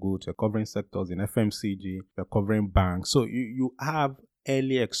industrial goods, you're covering sectors in FMCG, you're covering banks. So you have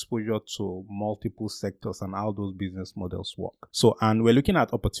early exposure to multiple sectors and how those business models work. So, and we're looking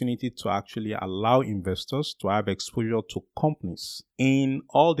at opportunity to actually allow investors to have exposure to companies in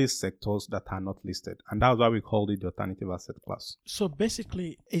all these sectors that are not listed. And that's why we called it the alternative asset class. So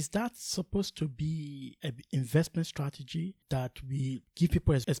basically, is that supposed to be an investment strategy that we give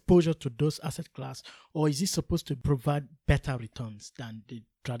people exposure to those asset class, or is it supposed to provide better returns than the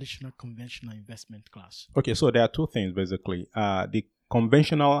traditional conventional investment class? Okay, so there are two things basically. The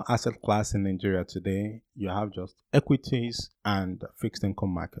conventional asset class in Nigeria today, you have just equities and fixed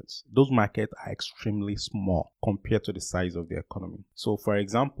income markets. Those markets are extremely small compared to the size of the economy. So for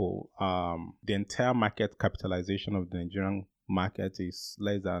example, the entire market capitalization of the Nigerian market is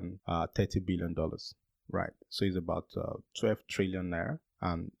less than $30 billion, right? So it's about 12 trillion naira.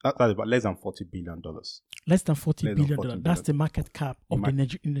 And that's about less than $40 billion. Less than $40 billion. That's the market cap of the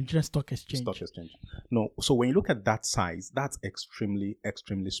Nigerian Stock Exchange. No, so when you look at that size, that's extremely,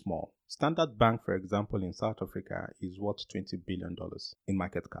 extremely small. Standard Bank, for example, in South Africa is worth $20 billion in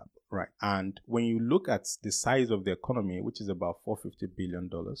market cap, right? And when you look at the size of the economy, which is about $450 billion.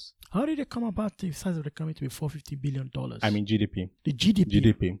 How did it come about the size of the economy to be $450 billion? I mean GDP. The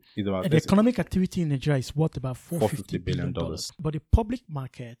GDP is about... the economic activity in Nigeria is worth about $450 billion. But the public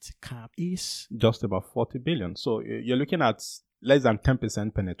market cap is... just about 40 billion. So you're looking at less than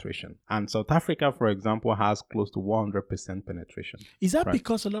 10% penetration. And South Africa, for example, has close to 100% penetration. Is that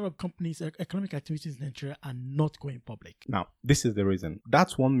because a lot of companies, economic activities in Nigeria are not going public? Now, this is the reason.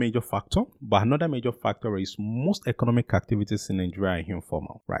 That's one major factor. But another major factor is most economic activities in Nigeria are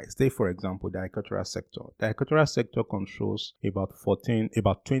informal, right? Say, for example, the agricultural sector. The agricultural sector controls about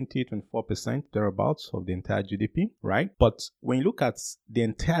 20-24% thereabouts of the entire GDP, right? But when you look at the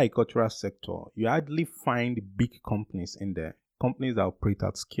entire agricultural sector, you hardly find big companies in there. Companies that operate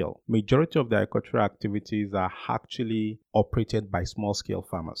at scale. Majority of the agricultural activities are actually operated by small-scale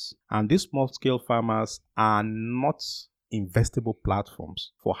farmers. And these small-scale farmers are not investable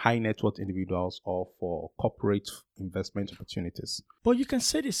platforms for high net worth individuals or for corporate investment opportunities. But you can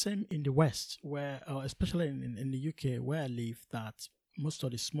say the same in the West, where, especially in the UK, where I live, that most of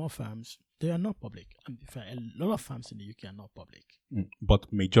the small farms, they are not public. And in fact, a lot of farms in the UK are not public. But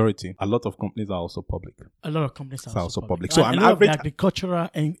majority, a lot of companies are also public. A lot of companies are also public. So an average of the agricultural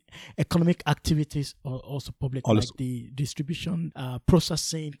and economic activities are also public. Like the distribution,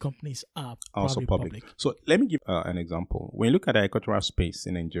 processing companies are also public. So let me give an example. When you look at the agricultural space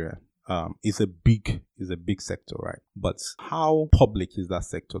in Nigeria, it's a big sector, right? But how public is that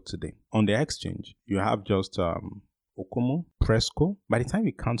sector today? On the exchange, you have just Okumu, Presco. By the time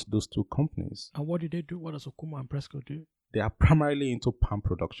we count those two companies. And what do they do? What does Okumu and Presco do? They are primarily into palm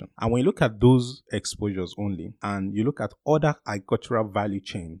production. And when you look at those exposures only, and you look at other agricultural value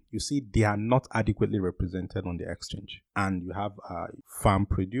chain, you see they are not adequately represented on the exchange. And you have farm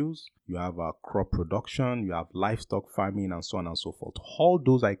produce, you have crop production, you have livestock farming, and so on and so forth. All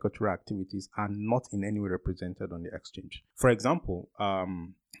those agricultural activities are not in any way represented on the exchange. For example,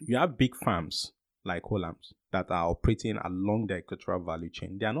 you have big farms like Hollands that are operating along the agricultural value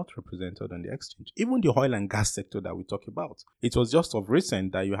chain. They are not represented on the exchange. Even the oil and gas sector that we talk about. It was just of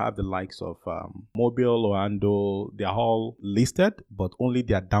recent that you have the likes of Mobil, Oando. They are all listed, but only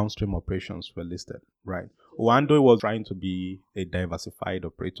their downstream operations were listed, right? Oando was trying to be a diversified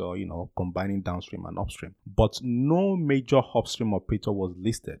operator, combining downstream and upstream. But no major upstream operator was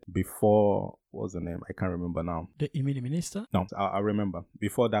listed before, what's the name? I can't remember now. You mean the minister? No, I remember.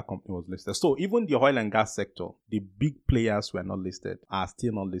 Before that company was listed. So even the oil and gas sector, the big players were not listed, are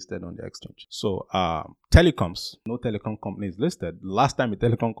still not listed on the exchange. So telecoms, no telecom company is listed. Last time a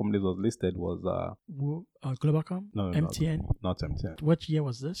telecom company was listed was Globalcom? No, MTN? Not MTN. What year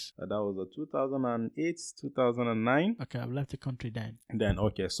was this? That was 2008, 2009. Okay, I've left the country then.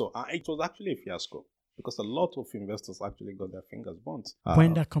 Okay, so it was actually a fiasco. Because a lot of investors actually got their fingers burnt.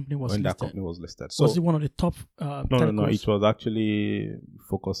 When that company was listed. So, was it one of the top No. It was actually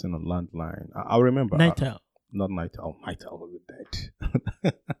focusing on landline. I remember. Nitel. Not Nitel. Oh, Nitel was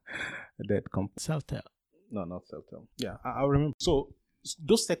dead. A dead company. Celtel. No, not Celtel. Yeah, I remember. So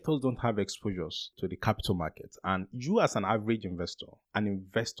those sectors don't have exposures to the capital market. And you as an average investor, an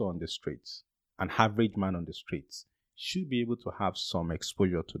investor on the streets, an average man on the streets, should be able to have some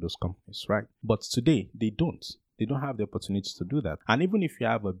exposure to those companies, right? But today, they don't. They don't have the opportunity to do that. And even if you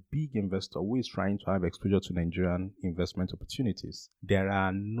have a big investor who is trying to have exposure to Nigerian investment opportunities, there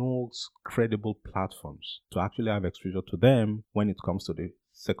are no credible platforms to actually have exposure to them when it comes to the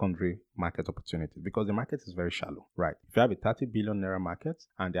secondary market opportunities because the market is very shallow, right? If you have a 30 billion naira market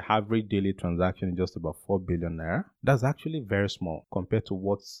and the average daily transaction is just about 4 billion naira, that's actually very small compared to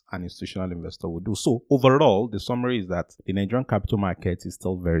what an institutional investor would do. So overall, the summary is that the Nigerian capital market is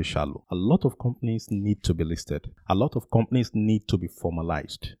still very shallow. A lot of companies need to be listed. A lot of companies need to be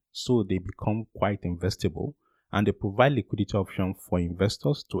formalized so they become quite investable, and they provide liquidity options for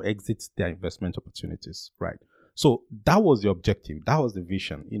investors to exit their investment opportunities, right? So that was the objective. That was the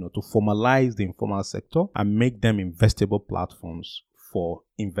vision, to formalize the informal sector and make them investable platforms for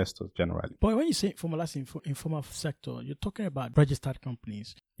investors generally. But when you say formalize informal sector, you're talking about registered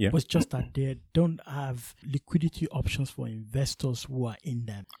companies. Yeah. But it's just that they don't have liquidity options for investors who are in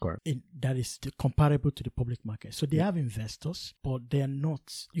them. Correct. That is comparable to the public market. So they have investors, but they are not,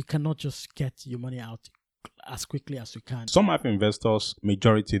 you cannot just get your money out as quickly as you can. Some have investors,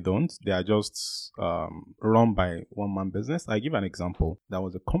 majority don't. They are just run by one-man business. I give an example. There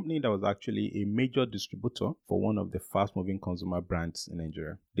was a company that was actually a major distributor for one of the fast-moving consumer brands in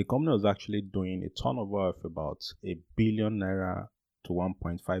Nigeria. The company was actually doing a turnover of about 1 billion naira to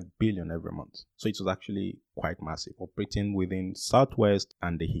 1.5 billion every month. So it was actually quite massive, operating within Southwest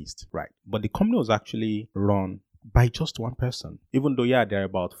and the East, right? But the company was actually run by just one person. Even though, there are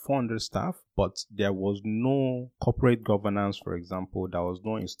about 400 staff, but there was no corporate governance, for example. There was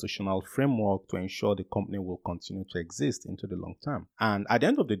no institutional framework to ensure the company will continue to exist into the long term. And at the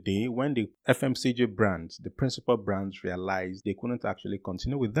end of the day, when the FMCG brands, the principal brands, realized they couldn't actually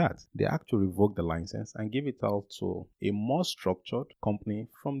continue with that, they actually revoked the license and gave it out to a more structured company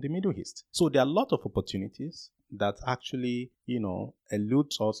from the Middle East. So there are a lot of opportunities that actually,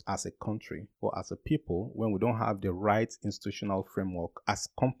 eludes us as a country or as a people when we don't have the right institutional framework as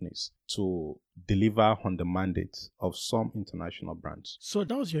companies to deliver on the mandate of some international brands. So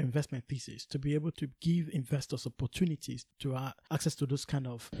that was your investment thesis, to be able to give investors opportunities to access to those kind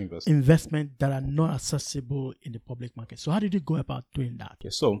of investment that are not accessible in the public market. So how did you go about doing that? Okay,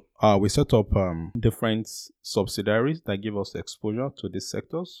 so we set up different subsidiaries that give us exposure to these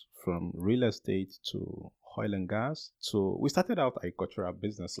sectors, from real estate to oil and gas. So we started out agricultural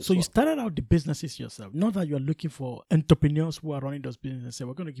businesses. So you started out the businesses yourself, not that you are looking for entrepreneurs who are running those businesses and say,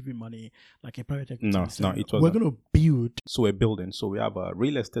 we're going to give you money like a private equity. No, it was. We're going to build. So we're building. So we have a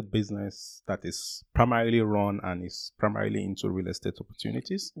real estate business that is primarily run and is primarily into real estate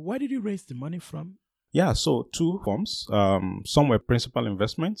opportunities. Where did you raise the money from? Yeah, so two forms. Some were principal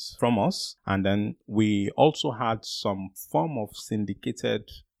investments from us, and then we also had some form of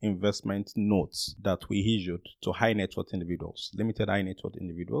syndicated investment notes that we issued to high net worth individuals, limited high net worth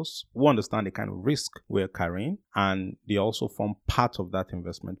individuals who understand the kind of risk we're carrying, and they also form part of that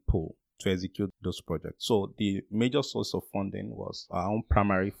investment pool to execute those projects. So the major source of funding was our own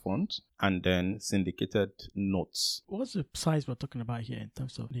primary fund and then syndicated notes. What's the size we're talking about here in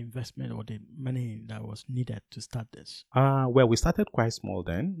terms of the investment or the money that was needed to start this? Well, we started quite small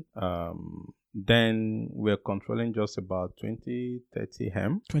then. Then we're controlling just about 20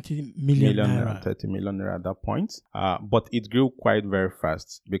 million naira, 30 million naira at that point. But it grew quite very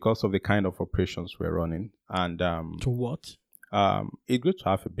fast because of the kind of operations we're running. And to what? It grew to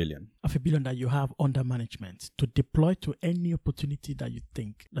 500 million. 500 million that you have under management to deploy to any opportunity that you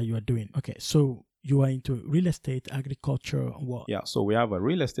think that you are doing. Okay, so you are into real estate, agriculture, what? Yeah, so we have a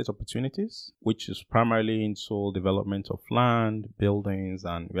real estate opportunities, which is primarily into development of land, buildings,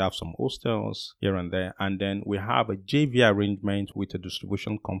 and we have some hostels here and there. And then we have a JV arrangement with a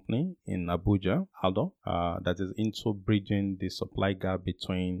distribution company in Abuja, Aldo, that is into bridging the supply gap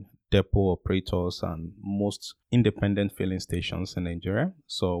between depot operators and most independent filling stations in Nigeria.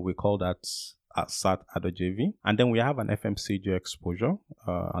 So we call that SAT Ado JV. And then we have an FMCG exposure,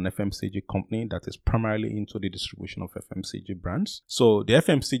 an FMCG company that is primarily into the distribution of FMCG brands. So the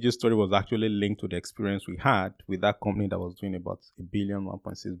FMCG story was actually linked to the experience we had with that company that was doing about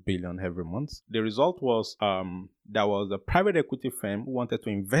 1.6 billion every month. The result was there was a private equity firm who wanted to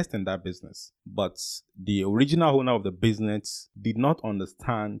invest in that business, but the original owner of the business did not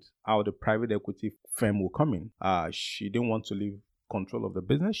understand how the private equity firm would come in. She didn't want to leave control of the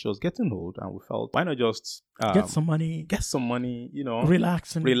business. She was getting old, and we felt, why not just get some money,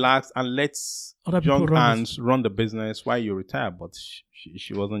 relax and let's young hands run the business while you retire. But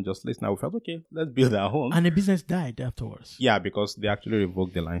she wasn't just listening. We felt, okay, let's build our own. And the business died afterwards. Yeah, because they actually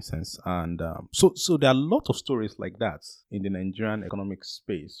revoked the license. And so there are a lot of stories like that in the Nigerian economic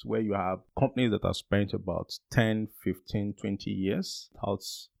space where you have companies that have spent about 10, 15, 20 years without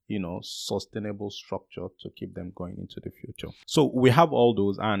sustainable structure to keep them going into the future. So we have all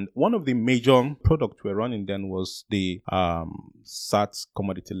those, and one of the major products we're running then was the SATS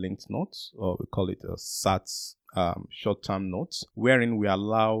commodity linked notes, or we call it a SATS short-term notes, wherein we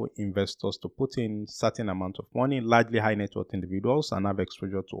allow investors to put in certain amount of money, largely high net worth individuals, and have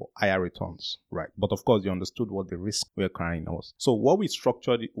exposure to higher returns, right? But of course, you understood what the risk we're carrying was. So the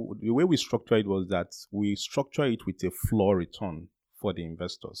way we structured it was that we structure it with a floor return for the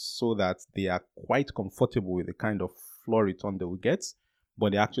investors, so that they are quite comfortable with the kind of floor return they will get,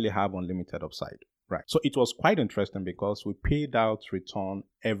 but they actually have unlimited upside, right? So it was quite interesting because we paid out return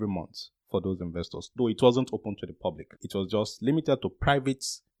every month for those investors, though it wasn't open to the public. It was just limited to private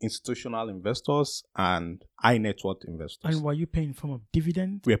institutional investors and high net worth investors. And were you paying in form of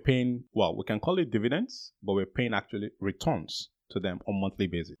dividend? We're paying, we can call it dividends, but we're paying actually returns to them on monthly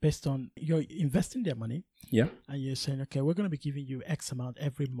basis. Based on you're investing their money. Yeah. And you're saying, okay, we're going to be giving you X amount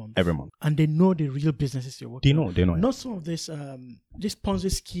every month. Every month. And they know the real businesses you're working on. They know. Not some of this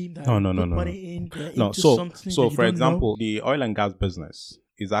Ponzi scheme that no. money in. No, so for example, the oil and gas business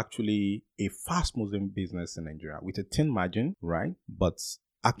is actually a fast-moving business in Nigeria with a thin margin, right? But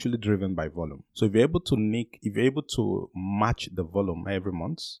actually driven by volume. So if you're able to match the volume every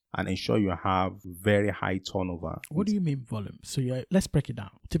month and ensure you have very high turnover. What do you mean volume? So let's break it down.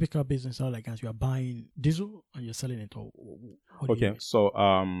 Typical business, oil and gas, you are buying diesel and you're selling it. Okay, so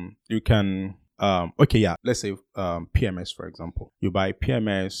you can. Let's say PMS, for example. You buy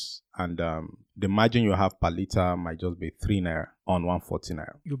PMS and the margin you have per liter might just be 3 naira on 140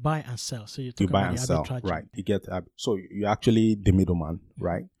 naira. You buy and sell. So you buy and sell, right? You get so you're actually the middleman,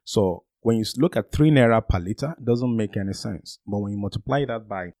 right? So when you look at 3 naira per liter, it doesn't make any sense. But when you multiply that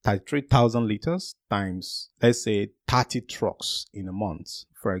by 33,000 liters times, let's say 30 trucks in a month,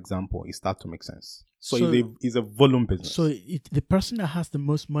 for example, it starts to make sense. So it's a volume business. So the person that has the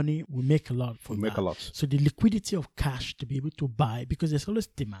most money will make a lot for that. Make a lot. So the liquidity of cash to be able to buy, because there's always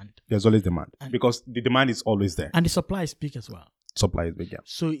demand. There's always demand. Because the demand is always there. And the supply is big as well. Supply is big, yeah.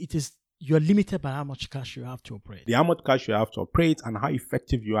 So you're limited by how much cash you have to operate. How much cash you have to operate and how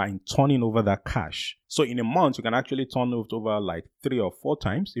effective you are in turning over that cash. So in a month, you can actually turn it over like 3 or 4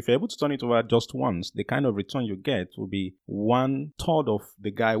 times. If you're able to turn it over just once, the kind of return you get will be 1/3 of the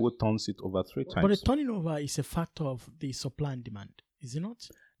guy who turns it over 3 times. But the turning over is a factor of the supply and demand, is it not?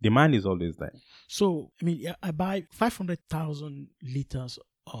 Demand is always there. So, I buy 500,000 liters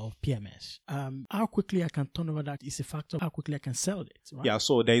of PMS. How quickly I can turn over that is a factor of how quickly I can sell it, right? Yeah,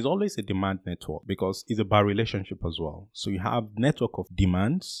 so there is always a demand network because it's about relationship as well. So you have network of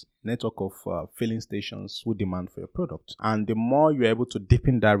demands, network of filling stations who demand for your product. And the more you're able to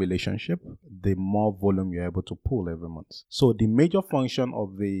deepen that relationship, the more volume you're able to pull every month. So the major function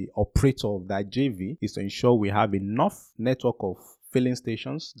of the operator of that JV is to ensure we have enough network of filling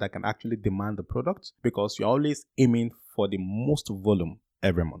stations that can actually demand the product, because you're always aiming for the most volume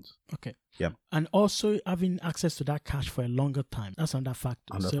every month. Okay. Yeah. And also having access to that cash for a longer time. That's another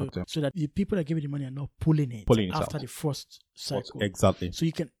factor. So that the people that give you the money are not pulling it after the first cycle. Exactly. So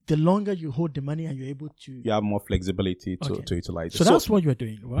the longer you hold the money and you're able to... You have more flexibility to utilize it. So that's what you're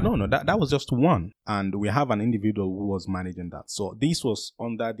doing, right? No, that was just one. And we have an individual who was managing that. So this was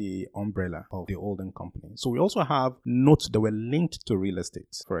under the umbrella of the holding company. So we also have notes that were linked to real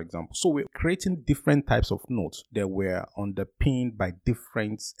estate, for example. So we're creating different types of notes that were underpinned by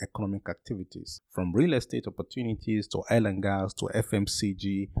different economic activities, from real estate opportunities to oil and gas to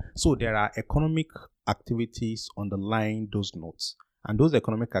FMCG. So there are economic activities underlying those notes, and those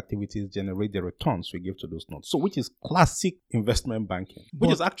economic activities generate the returns we give to those notes. So which is classic investment banking,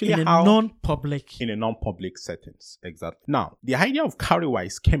 which is actually in a non-public settings. Exactly. Now, the idea of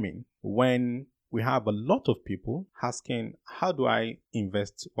CowryWise came in when we have a lot of people asking, how do I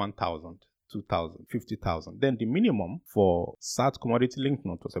invest 1,000? 2,000, 50,000. Then the minimum for SAT commodity linked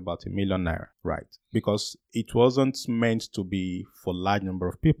note was about 1 million naira, right? Because it wasn't meant to be for large number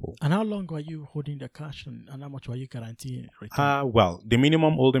of people. And how long were you holding the cash and how much were you guaranteeing return? Well, the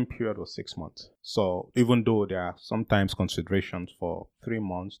minimum holding period was 6 months. So even though there are sometimes considerations for 3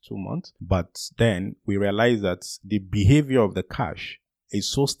 months, 2 months, but then we realized that the behavior of the cash is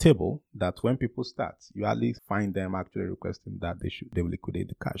so stable that when people start, you at least find them actually requesting that they will liquidate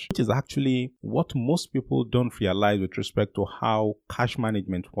the cash, which is actually what most people don't realize with respect to how cash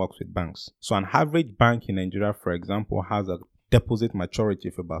management works with banks. So an average bank in Nigeria, for example, has a deposit maturity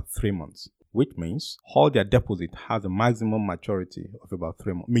of about 3 months, which means all their deposit has a maximum maturity of about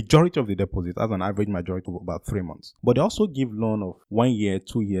 3 months. Majority of the deposit has an average maturity of about 3 months. But they also give loan of 1 year,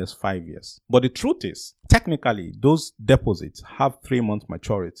 2 years, 5 years. But the truth is, technically, those deposits have 3 months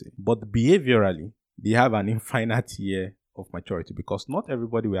maturity. But behaviorally, they have an infinite year of maturity, because not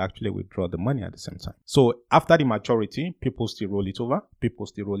everybody will actually withdraw the money at the same time. So after the maturity, people still roll it over.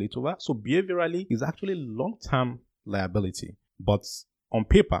 So behaviorally, it's actually long-term liability. But on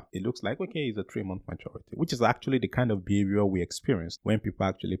paper, it looks like, okay, it's a 3-month maturity, which is actually the kind of behavior we experience when people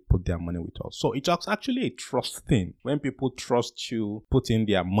actually put their money with us. So it's actually a trust thing. When people trust you, put in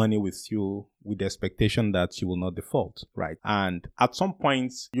their money with you with the expectation that you will not default, right? And at some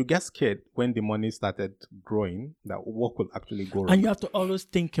point, you get scared when the money started growing, that what could actually go wrong. And you have to always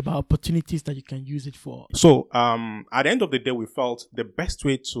think about opportunities that you can use it for. So at the end of the day, we felt the best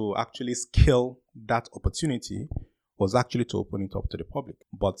way to actually scale that opportunity was actually to open it up to the public,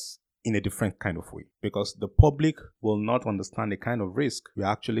 but in a different kind of way, because the public will not understand the kind of risk we're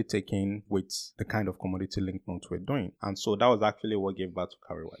actually taking with the kind of commodity linked notes we're doing. And so that was actually what gave birth to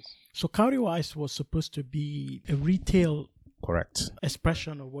CowryWise. So CowryWise was supposed to be a retail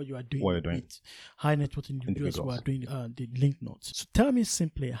expression of what you are doing, with high net worth individuals who are doing the link notes. So tell me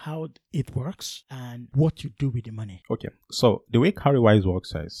simply how it works and what you do with the money. Okay, so the way CowryWise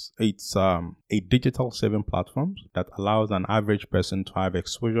works is it's a digital saving platform that allows an average person to have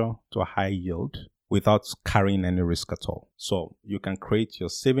exposure to a high yield without carrying any risk at all. So you can create your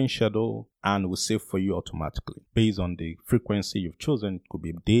saving schedule and will save for you automatically based on the frequency you've chosen. It could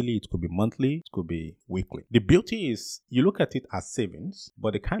be daily, it could be monthly, it could be weekly. The beauty is you look at it as savings,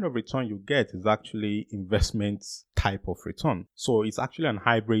 but the kind of return you get is actually investment type of return. So it's actually an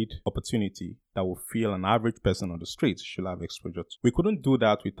hybrid opportunity that will feel an average person on the streets should have exposure to. We couldn't do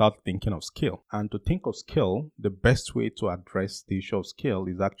that without thinking of scale. And to think of scale, the best way to address the issue of scale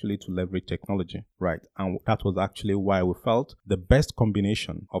is actually to leverage technology, right? And that was actually why we felt the best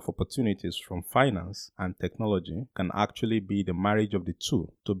combination of opportunities from finance and technology can actually be the marriage of the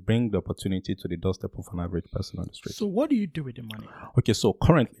two to bring the opportunity to the doorstep of an average person on the street. So what do you do with the money? Okay, so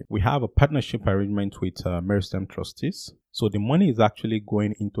currently we have a partnership arrangement with Meristem Trustees. So the money is actually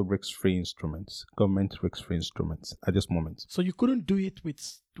going into risk-free instruments, government risk-free instruments at this moment. So you couldn't do it with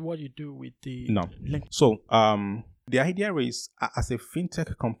what you do with the link? So the idea is, as a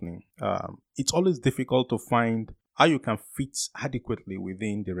fintech company, it's always difficult to find how you can fit adequately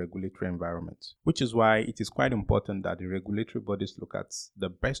within the regulatory environment, which is why it is quite important that the regulatory bodies look at the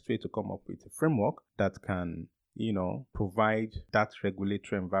best way to come up with a framework that can provide that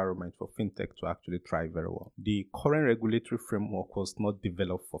regulatory environment for fintech to actually thrive very well. The current regulatory framework was not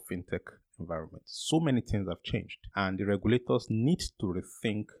developed for fintech environment. So many things have changed, and the regulators need to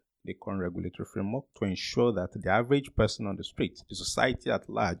rethink the current regulatory framework to ensure that the average person on the street, the society at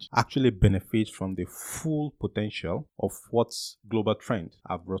large, actually benefits from the full potential of what global trends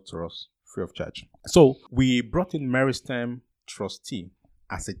have brought to us free of charge. So we brought in Meristem Trustee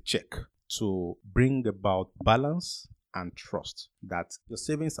as a check to bring about balance and trust, that the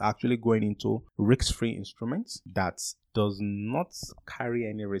savings are actually going into risk-free instruments that does not carry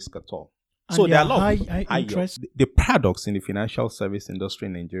any risk at all. And so there are a lot high interest. The paradox in the financial service industry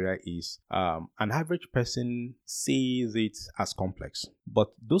in Nigeria is an average person sees it as complex,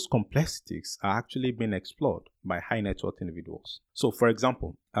 but those complexities are actually being explored by high net worth individuals. So for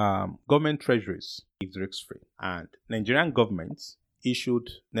example, government treasuries is risk-free, and Nigerian governments issued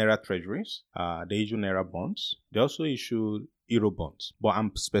Naira treasuries. They issued Naira bonds. They also issued Euro bonds, but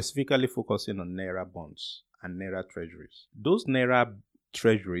I'm specifically focusing on Naira bonds and Naira treasuries. Those Naira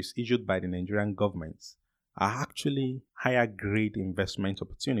treasuries issued by the Nigerian government are actually higher grade investment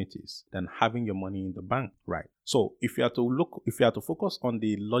opportunities than having your money in the bank, right? So if you are to focus on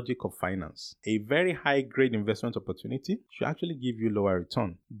the logic of finance, a very high grade investment opportunity should actually give you lower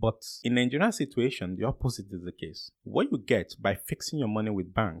return. But in Nigerian situation, the opposite is the case. What you get by fixing your money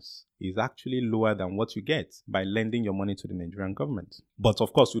with banks is actually lower than what you get by lending your money to the Nigerian government. But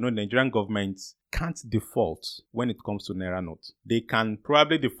of course, the Nigerian government can't default when it comes to Naira notes. They can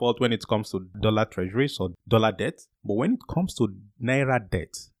probably default when it comes to dollar treasuries or dollar debt. But when it comes to Naira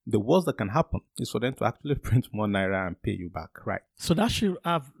debt, the worst that can happen is for them to actually print more Naira and pay you back, right? So that should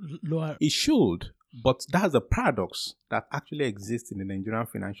have lower... It should, but that's a paradox that actually exists in the Nigerian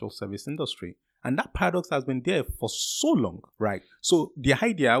financial service industry. And that paradox has been there for so long, right? So the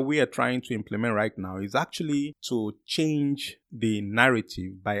idea we are trying to implement right now is actually to change the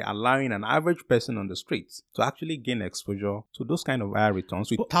narrative by allowing an average person on the streets to actually gain exposure to those kind of higher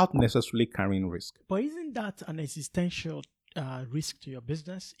returns without necessarily carrying risk. But isn't that an existential risk to your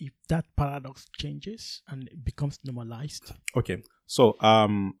business if that paradox changes and it becomes normalized? Okay. So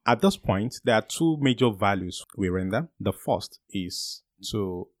at this point, there are two major values we render. The first is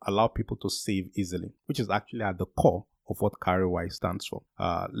to allow people to save easily, which is actually at the core of what CowryWise stands for.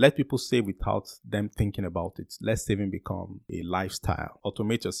 Let people save without them thinking about it. Let saving become a lifestyle.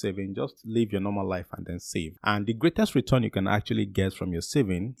 Automate your saving. Just live your normal life and then save. And the greatest return you can actually get from your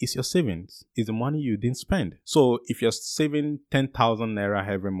saving is your savings. Is the money you didn't spend. So if you're saving 10,000 naira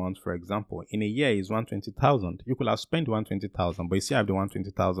every month, for example, in a year is 120,000. You could have spent 120,000, but you still have the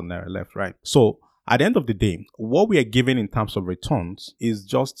 120,000 naira left, right? So at the end of the day, what we are giving in terms of returns is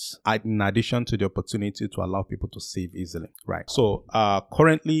just in addition to the opportunity to allow people to save easily, right? So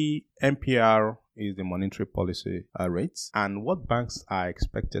currently, MPR is the monetary policy rates, and what banks are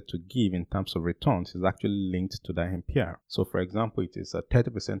expected to give in terms of returns is actually linked to that MPR. So for example, it is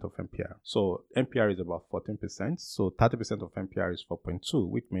 30% of MPR. So MPR is about 14%. So 30% of MPR is 4.2,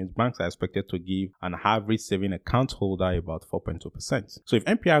 which means banks are expected to give an average saving account holder about 4.2%. So if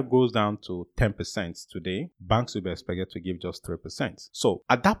MPR goes down to 10% today, banks will be expected to give just 3%. So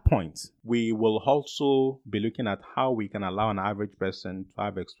at that point, we will also be looking at how we can allow an average person to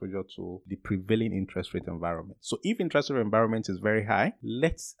have exposure to the prevailing interest rate environment. So if interest rate environment is very high,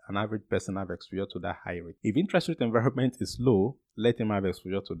 let an average person have exposure to that high rate. If interest rate environment is low, let him have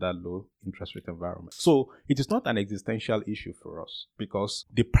exposure to that low interest rate environment. So it is not an existential issue for us, because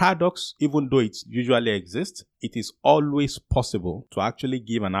the paradox, even though it usually exists, it is always possible to actually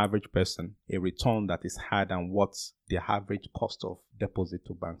give an average person a return that is higher than what the average cost of deposit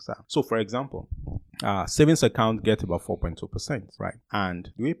to banks are. So for example, savings account get about 4.2%, right?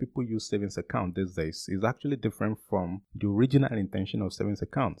 And the way people use savings account these days is actually different from the original intention of savings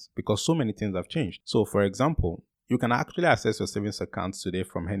accounts, because so many things have changed. So for example, you can actually access your savings accounts today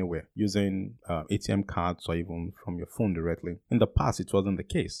from anywhere using ATM cards or even from your phone directly. In the past, it wasn't the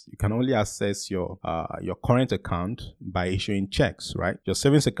case. You can only access your current account by issuing checks, right? Your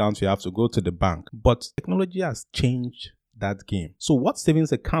savings account, you have to go to the bank. But technology has changed that game. So what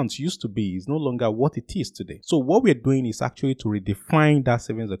savings accounts used to be is no longer what it is today. So what we're doing is actually to redefine that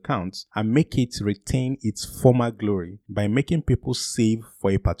savings account and make it retain its former glory by making people save for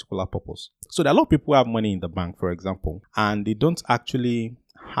a particular purpose. So there are a lot of people who have money in the bank, for example, and they don't actually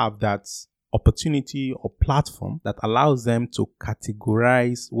have that opportunity or platform that allows them to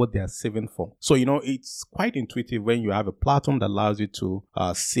categorize what they are saving for. So, it's quite intuitive when you have a platform that allows you to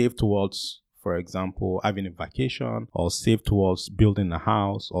save towards, for example, having a vacation, or save towards building a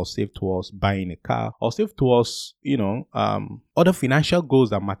house, or save towards buying a car, or save towards, other financial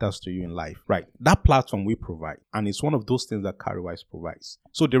goals that matters to you in life, right? That platform we provide, and it's one of those things that CowryWise provides.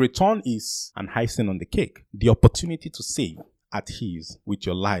 So the return is an icing on the cake. The opportunity to save at ease with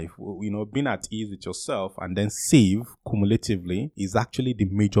your life, being at ease with yourself and then save cumulatively is actually the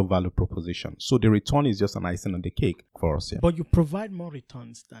major value proposition. So the return is just an icing on the cake for us here. But you provide more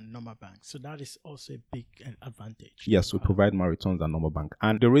returns than normal banks. So that is also a big advantage. Yes, we provide more returns than normal bank.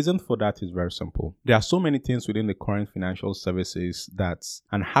 And the reason for that is very simple. There are so many things within the current financial services that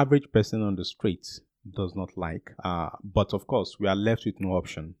an average person on the street does not like, but of course we are left with no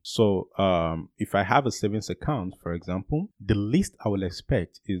option. So if I have a savings account, for example, the least I will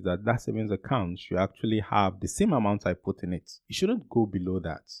expect is that savings account should actually have the same amount I put in it. It shouldn't go below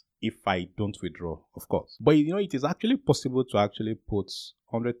that if I don't withdraw, of course. But it is actually possible to actually put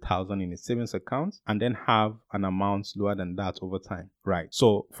 100,000 in a savings account and then have an amount lower than that over time, right?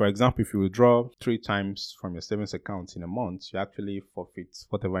 So for example, if you withdraw 3 times from your savings account in a month, you actually forfeit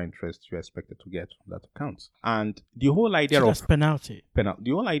whatever interest you're expected to get from that account. And the whole idea of penalty,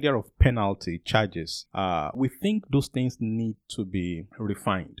 the whole idea of penalty charges, we think those things need to be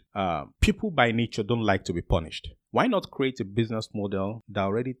refined. People by nature don't like to be punished. Why not create a business model that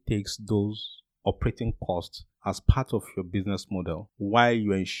already takes those operating costs as part of your business model, while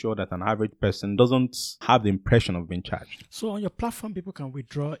you ensure that an average person doesn't have the impression of being charged? So on your platform, people can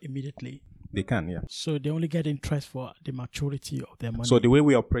withdraw immediately. They can, yeah. So they only get interest for the maturity of their money. So the way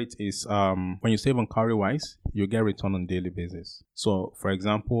we operate is when you save on CowryWise, you get return on daily basis. So for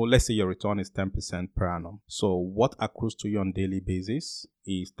example, let's say your return is 10% per annum. So what accrues to you on daily basis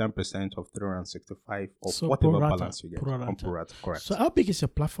is 10% of 365 of so whatever balance you get. Pro rata, correct. So how big is your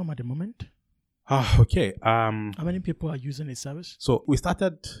platform at the moment? Okay. How many people are using the service? So we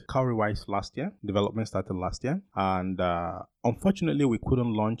started CowryWise last year. Development started last year. And unfortunately, we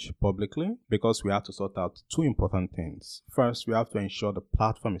couldn't launch publicly because we had to sort out 2 important things. First, we have to ensure the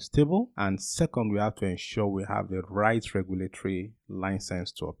platform is stable. And second, we have to ensure we have the right regulatory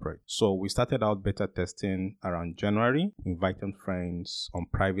license to operate. So we started out beta testing around January, inviting friends on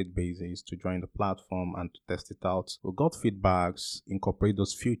private basis to join the platform and to test it out. We got feedbacks, incorporate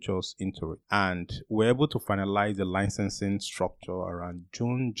those features into it. And we're able to finalize the licensing structure around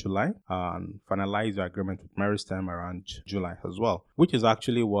June, July, and finalize the agreement with Maritime around July. apply as well, which is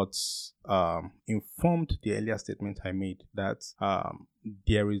actually what informed the earlier statement I made that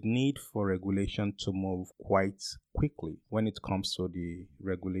there is need for regulation to move quite quickly when it comes to the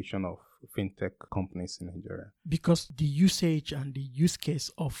regulation of fintech companies in Nigeria. Because the usage and the use case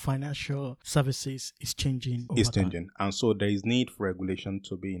of financial services is changing over time. And so there is need for regulation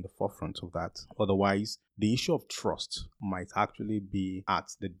to be in the forefront of that. Otherwise, the issue of trust might actually be at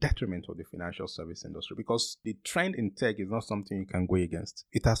the detriment of the financial service industry, because the trend in tech is not something you can go against.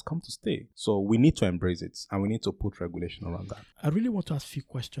 It has come to stay. So we need to embrace it, and we need to put regulation around that. I really want to ask a few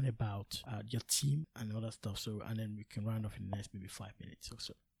questions about your team and other stuff. So, and then we can round off in the next maybe 5 minutes or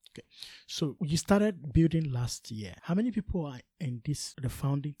so. Okay. So you started building last year. How many people are in the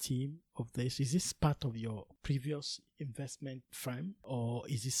founding team of this? Is this part of your previous investment firm, or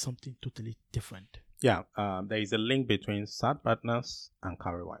is this something totally different? Yeah, there is a link between SAT Partners and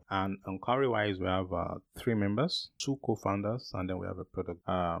CowryWise. And on CowryWise, we have 3 members, 2 co-founders, and then we have a product.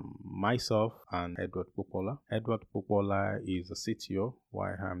 Myself and Edward Popola. Edward Popola is the CTO,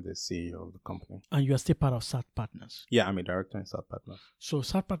 while I'm the CEO of the company. And you are still part of SAT Partners? Yeah, I'm a director in SAT Partners. So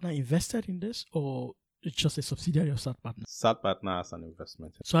SAT Partner invested in this, or it's just a subsidiary of SAT Partners? SAT Partners as an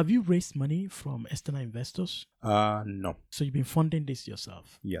investment. So have you raised money from external investors? No. So you've been funding this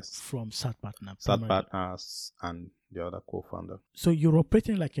yourself? Yes. From SAT Partner? SAT Partners and the other co-founder. So you're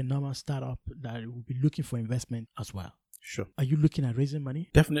operating like a normal startup that will be looking for investment as well? Sure. Are you looking at raising money?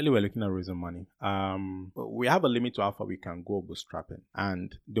 Definitely, we're looking at raising money. We have a limit to how far we can go bootstrapping.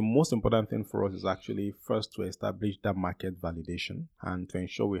 And the most important thing for us is actually first to establish that market validation and to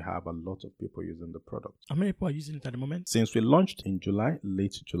ensure we have a lot of people using the product. How many people are using it at the moment? Since we launched in July,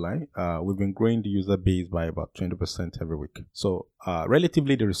 late July, we've been growing the user base by about 20% every week. So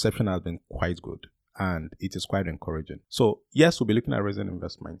relatively, the reception has been quite good. And it is quite encouraging. So yes, we'll be looking at raising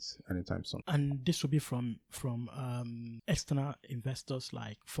investments anytime soon. And this will be from external investors,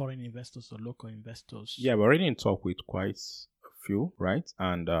 like foreign investors or local investors? Yeah, we're already in talk with quite a few, right?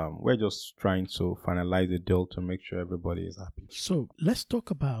 And we're just trying to finalize the deal to make sure everybody is happy. So let's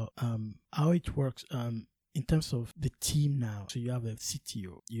talk about how it works. In terms of the team now, so you have a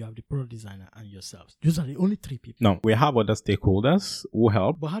CTO, you have the product designer, and yourselves. Those are the only 3 people. No, we have other stakeholders who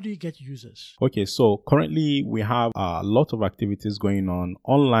help. But how do you get users? Okay, so currently we have a lot of activities going on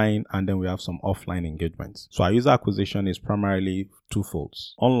online, and then we have some offline engagements. So our user acquisition is primarily twofold: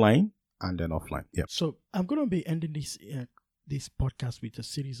 online and then offline. Yeah. So I'm going to be ending this podcast with a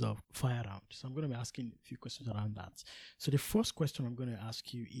series of fire rounds. So I'm going to be asking a few questions around that. So the first question I'm going to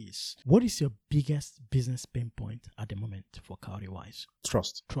ask you is, what is your biggest business pain point at the moment for CowryWise?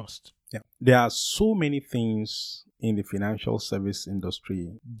 Trust. Trust. Yeah. There are so many things in the financial service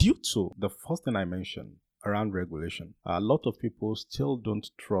industry due to the first thing I mentioned around regulation. A lot of people still don't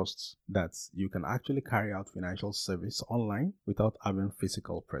trust that you can actually carry out financial service online without having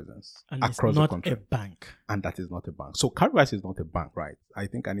physical presence And across it's the not country. a bank. And that is not a bank. So CowryWise is not a bank, right? I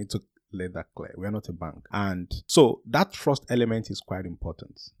think I need to let that clear. We are not a bank. And so that trust element is quite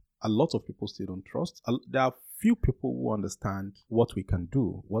important. A lot of people still don't trust. There are few people who understand what we can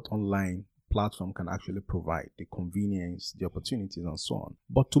do, what online platform can actually provide, the convenience, the opportunities, and so on.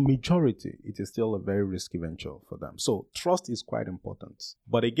 But to majority, it is still a very risky venture for them. So trust is quite important.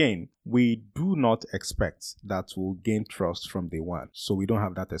 But again, we do not expect that we'll gain trust from day one. So we don't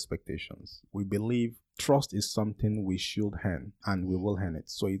have that expectations. We believe trust is something we should earn, and we will earn it.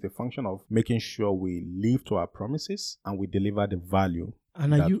 So it's a function of making sure we live to our promises and we deliver the value.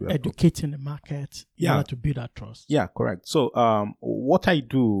 And are you educating the market in order to build that trust? Yeah, correct. So what I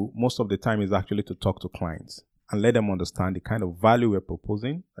do most of the time is actually to talk to clients and let them understand the kind of value we're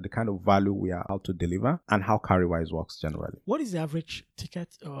proposing, the kind of value we are out to deliver, and how CowryWise works generally. What is the average ticket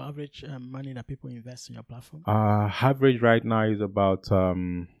or average money that people invest in your platform? Average right now is about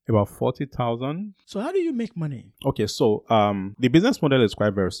 40,000. So how do you make money? Okay, so the business model is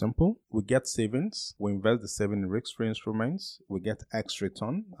quite very simple. We get savings, we invest the saving in risk-free instruments, we get X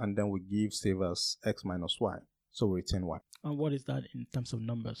return, and then we give savers X minus Y. So we retain Y. And what is that in terms of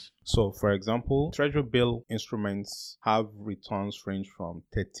numbers? So, for example, treasury bill instruments have returns range from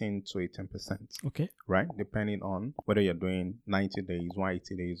 13 to 18%. Okay. Right? Depending on whether you're doing 90 days,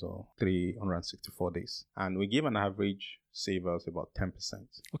 180 days, or 364 days. And we give an average savers about 10%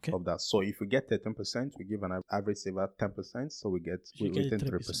 of that. So if we get 13%, we give an average saver 10%. So we retain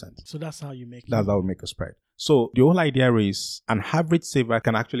 3%. So that's how you make That's how we make a spread. So the whole idea is an average saver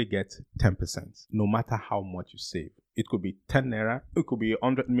can actually get 10%, no matter how much you save. It could be 10 naira, it could be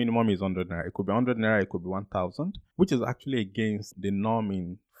 100, minimum is 100 naira, it could be 100 naira, it could be 1,000, which is actually against the norm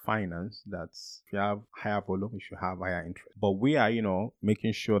in finance that if you have higher volume, you should have higher interest. But we are,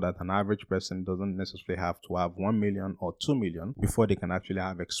 making sure that an average person doesn't necessarily have to have 1 million or 2 million before they can actually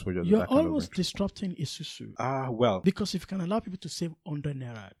have exposure to that kind of interest. You're almost disrupting Isusu. Well. Because if you can allow people to save 100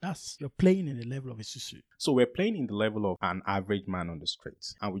 naira, you're playing in the level of Isusu. So we're playing in the level of an average man on the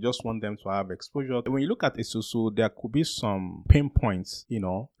streets. And we just want them to have exposure. When you look at Isusu, there could be some pain points,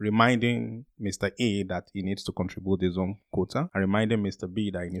 reminding Mr. A that he needs to contribute his own quota and reminding Mr.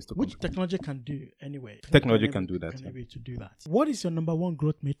 B that he needs to Which technology can do anyway. Technology can do that. To do that. What is your number one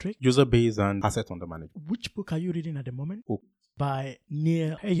growth metric? User base and asset under management. Which book are you reading at the moment? Oh. By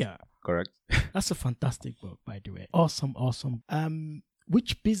Neil Heyer. Correct. That's a fantastic book, by the way. Awesome.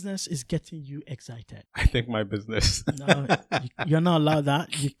 Which business is getting you excited? I think my business. No, you're not allowed that.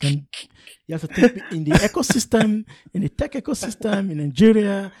 You have to think in the ecosystem, in the tech ecosystem, in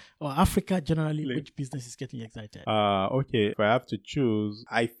Nigeria or Africa generally, which business is getting you excited? Okay. If I have to choose,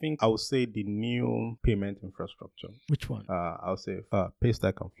 I think I would say the new payment infrastructure. Which one? I'll say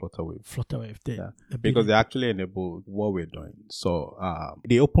Paystack and Flutterwave. Flutterwave, because they actually enable what we're doing. So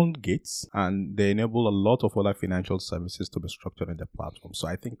they open gates and they enable a lot of other financial services to be structured in the platform. So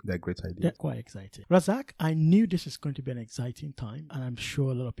I think they're great ideas. They're quite exciting. Rasaq, I knew this is going to be an exciting time, and I'm sure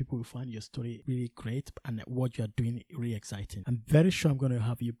a lot of people will find your story really great and what you're doing really exciting. I'm very sure I'm going to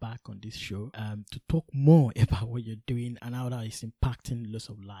have you back on this show to talk more about what you're doing and how that is impacting lots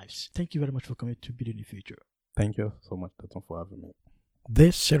of lives. Thank you very much for coming to Building the Future. Thank you so much, Tatum, for having me.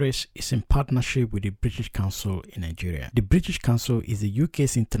 This series is in partnership with the British Council in Nigeria. The British Council is the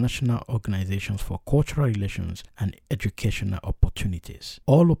UK's international organization for cultural relations and educational opportunities.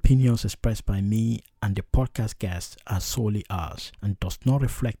 All opinions expressed by me and the podcast guests are solely ours and does not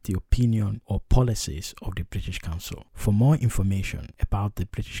reflect the opinion or policies of the British Council. For more information about the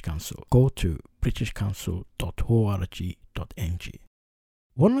British Council, go to britishcouncil.org.ng.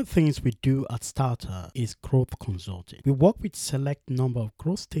 One of the things we do at Starter is growth consulting. We work with select number of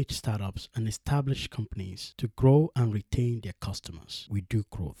growth stage startups and established companies to grow and retain their customers. We do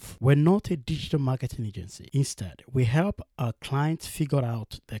growth. We're not a digital marketing agency. Instead, we help our clients figure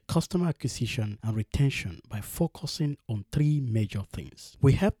out their customer acquisition and retention by focusing on 3 major things.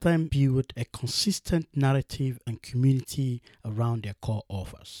 We help them build a consistent narrative and community around their core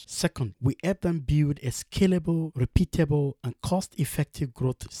offers. Second, we help them build a scalable, repeatable, and cost-effective growth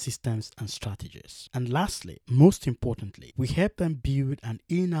systems and strategies. And lastly, most importantly, we help them build an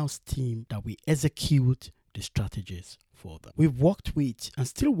in-house team that will execute the strategies for them. We've worked with and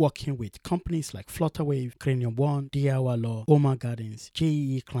still working with companies like Flutterwave, Cranium One, DIY Law, Oma Gardens,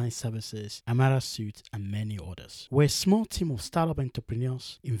 JEE Client Services, Amara Suits, and many others. We're a small team of startup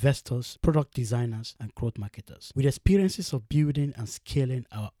entrepreneurs, investors, product designers, and growth marketers with experiences of building and scaling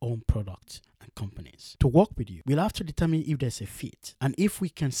our own products and companies. To work with you, we'll have to determine if there's a fit and if we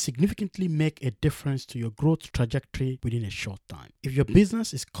can significantly make a difference to your growth trajectory within a short time. If your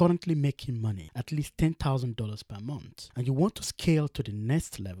business is currently making money, at least $10,000 per month, and you want to scale to the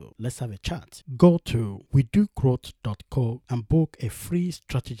next level, let's have a chat. Go to wedogrowth.co and book a free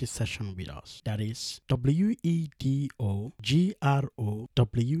strategy session with us. That is wedogrowth.co,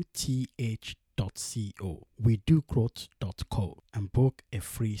 wedogrowth.co, and book a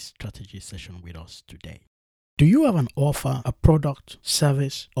free strategy session with us today. Do you have an offer, a product,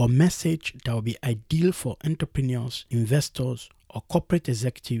 service, or message that will be ideal for entrepreneurs, investors, or corporate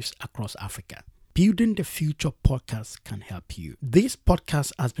executives across Africa? Building the Future podcast can help you. This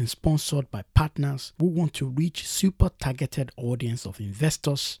podcast has been sponsored by partners who want to reach super targeted audience of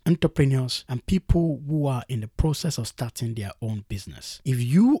investors, entrepreneurs, and people who are in the process of starting their own business. If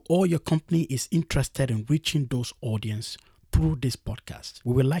you or your company is interested in reaching those audience through this podcast,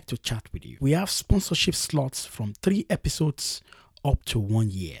 we would like to chat with you. We have sponsorship slots from 3 episodes up to 1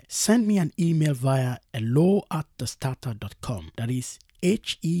 year. Send me an email via hello@thestarter.com. That is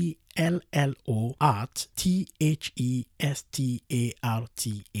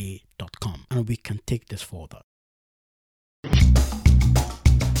HELLO@THESTARTA.com, and we can take this further.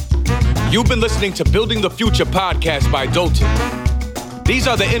 You've been listening to Building the Future podcast by Dolton. These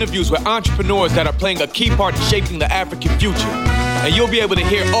are the interviews with entrepreneurs that are playing a key part in shaping the African future, and you'll be able to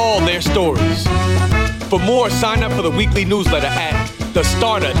hear all their stories. For more, sign up for the weekly newsletter at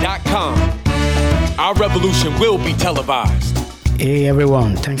thestarter.com. Our revolution will be televised. Hey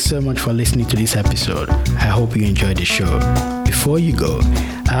everyone, thanks so much for listening to this episode. I hope you enjoyed the show. Before you go,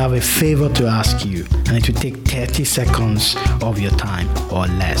 I have a favor to ask you, and it will take 30 seconds of your time or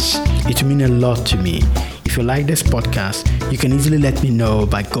less. It will mean a lot to me. If you like this podcast, you can easily let me know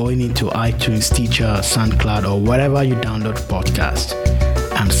by going into iTunes, Stitcher, SoundCloud, or wherever you download podcasts,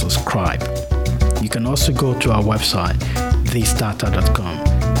 and subscribe. You can also go to our website, thestarter.com,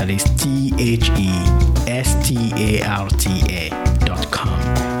 that is thestarta.com,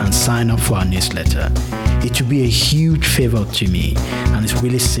 and sign up for our newsletter. It will be a huge favor to me, and it's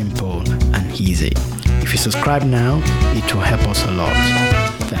really simple and easy. If you subscribe now, it will help us a lot.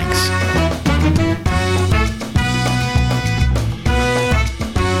 Thanks.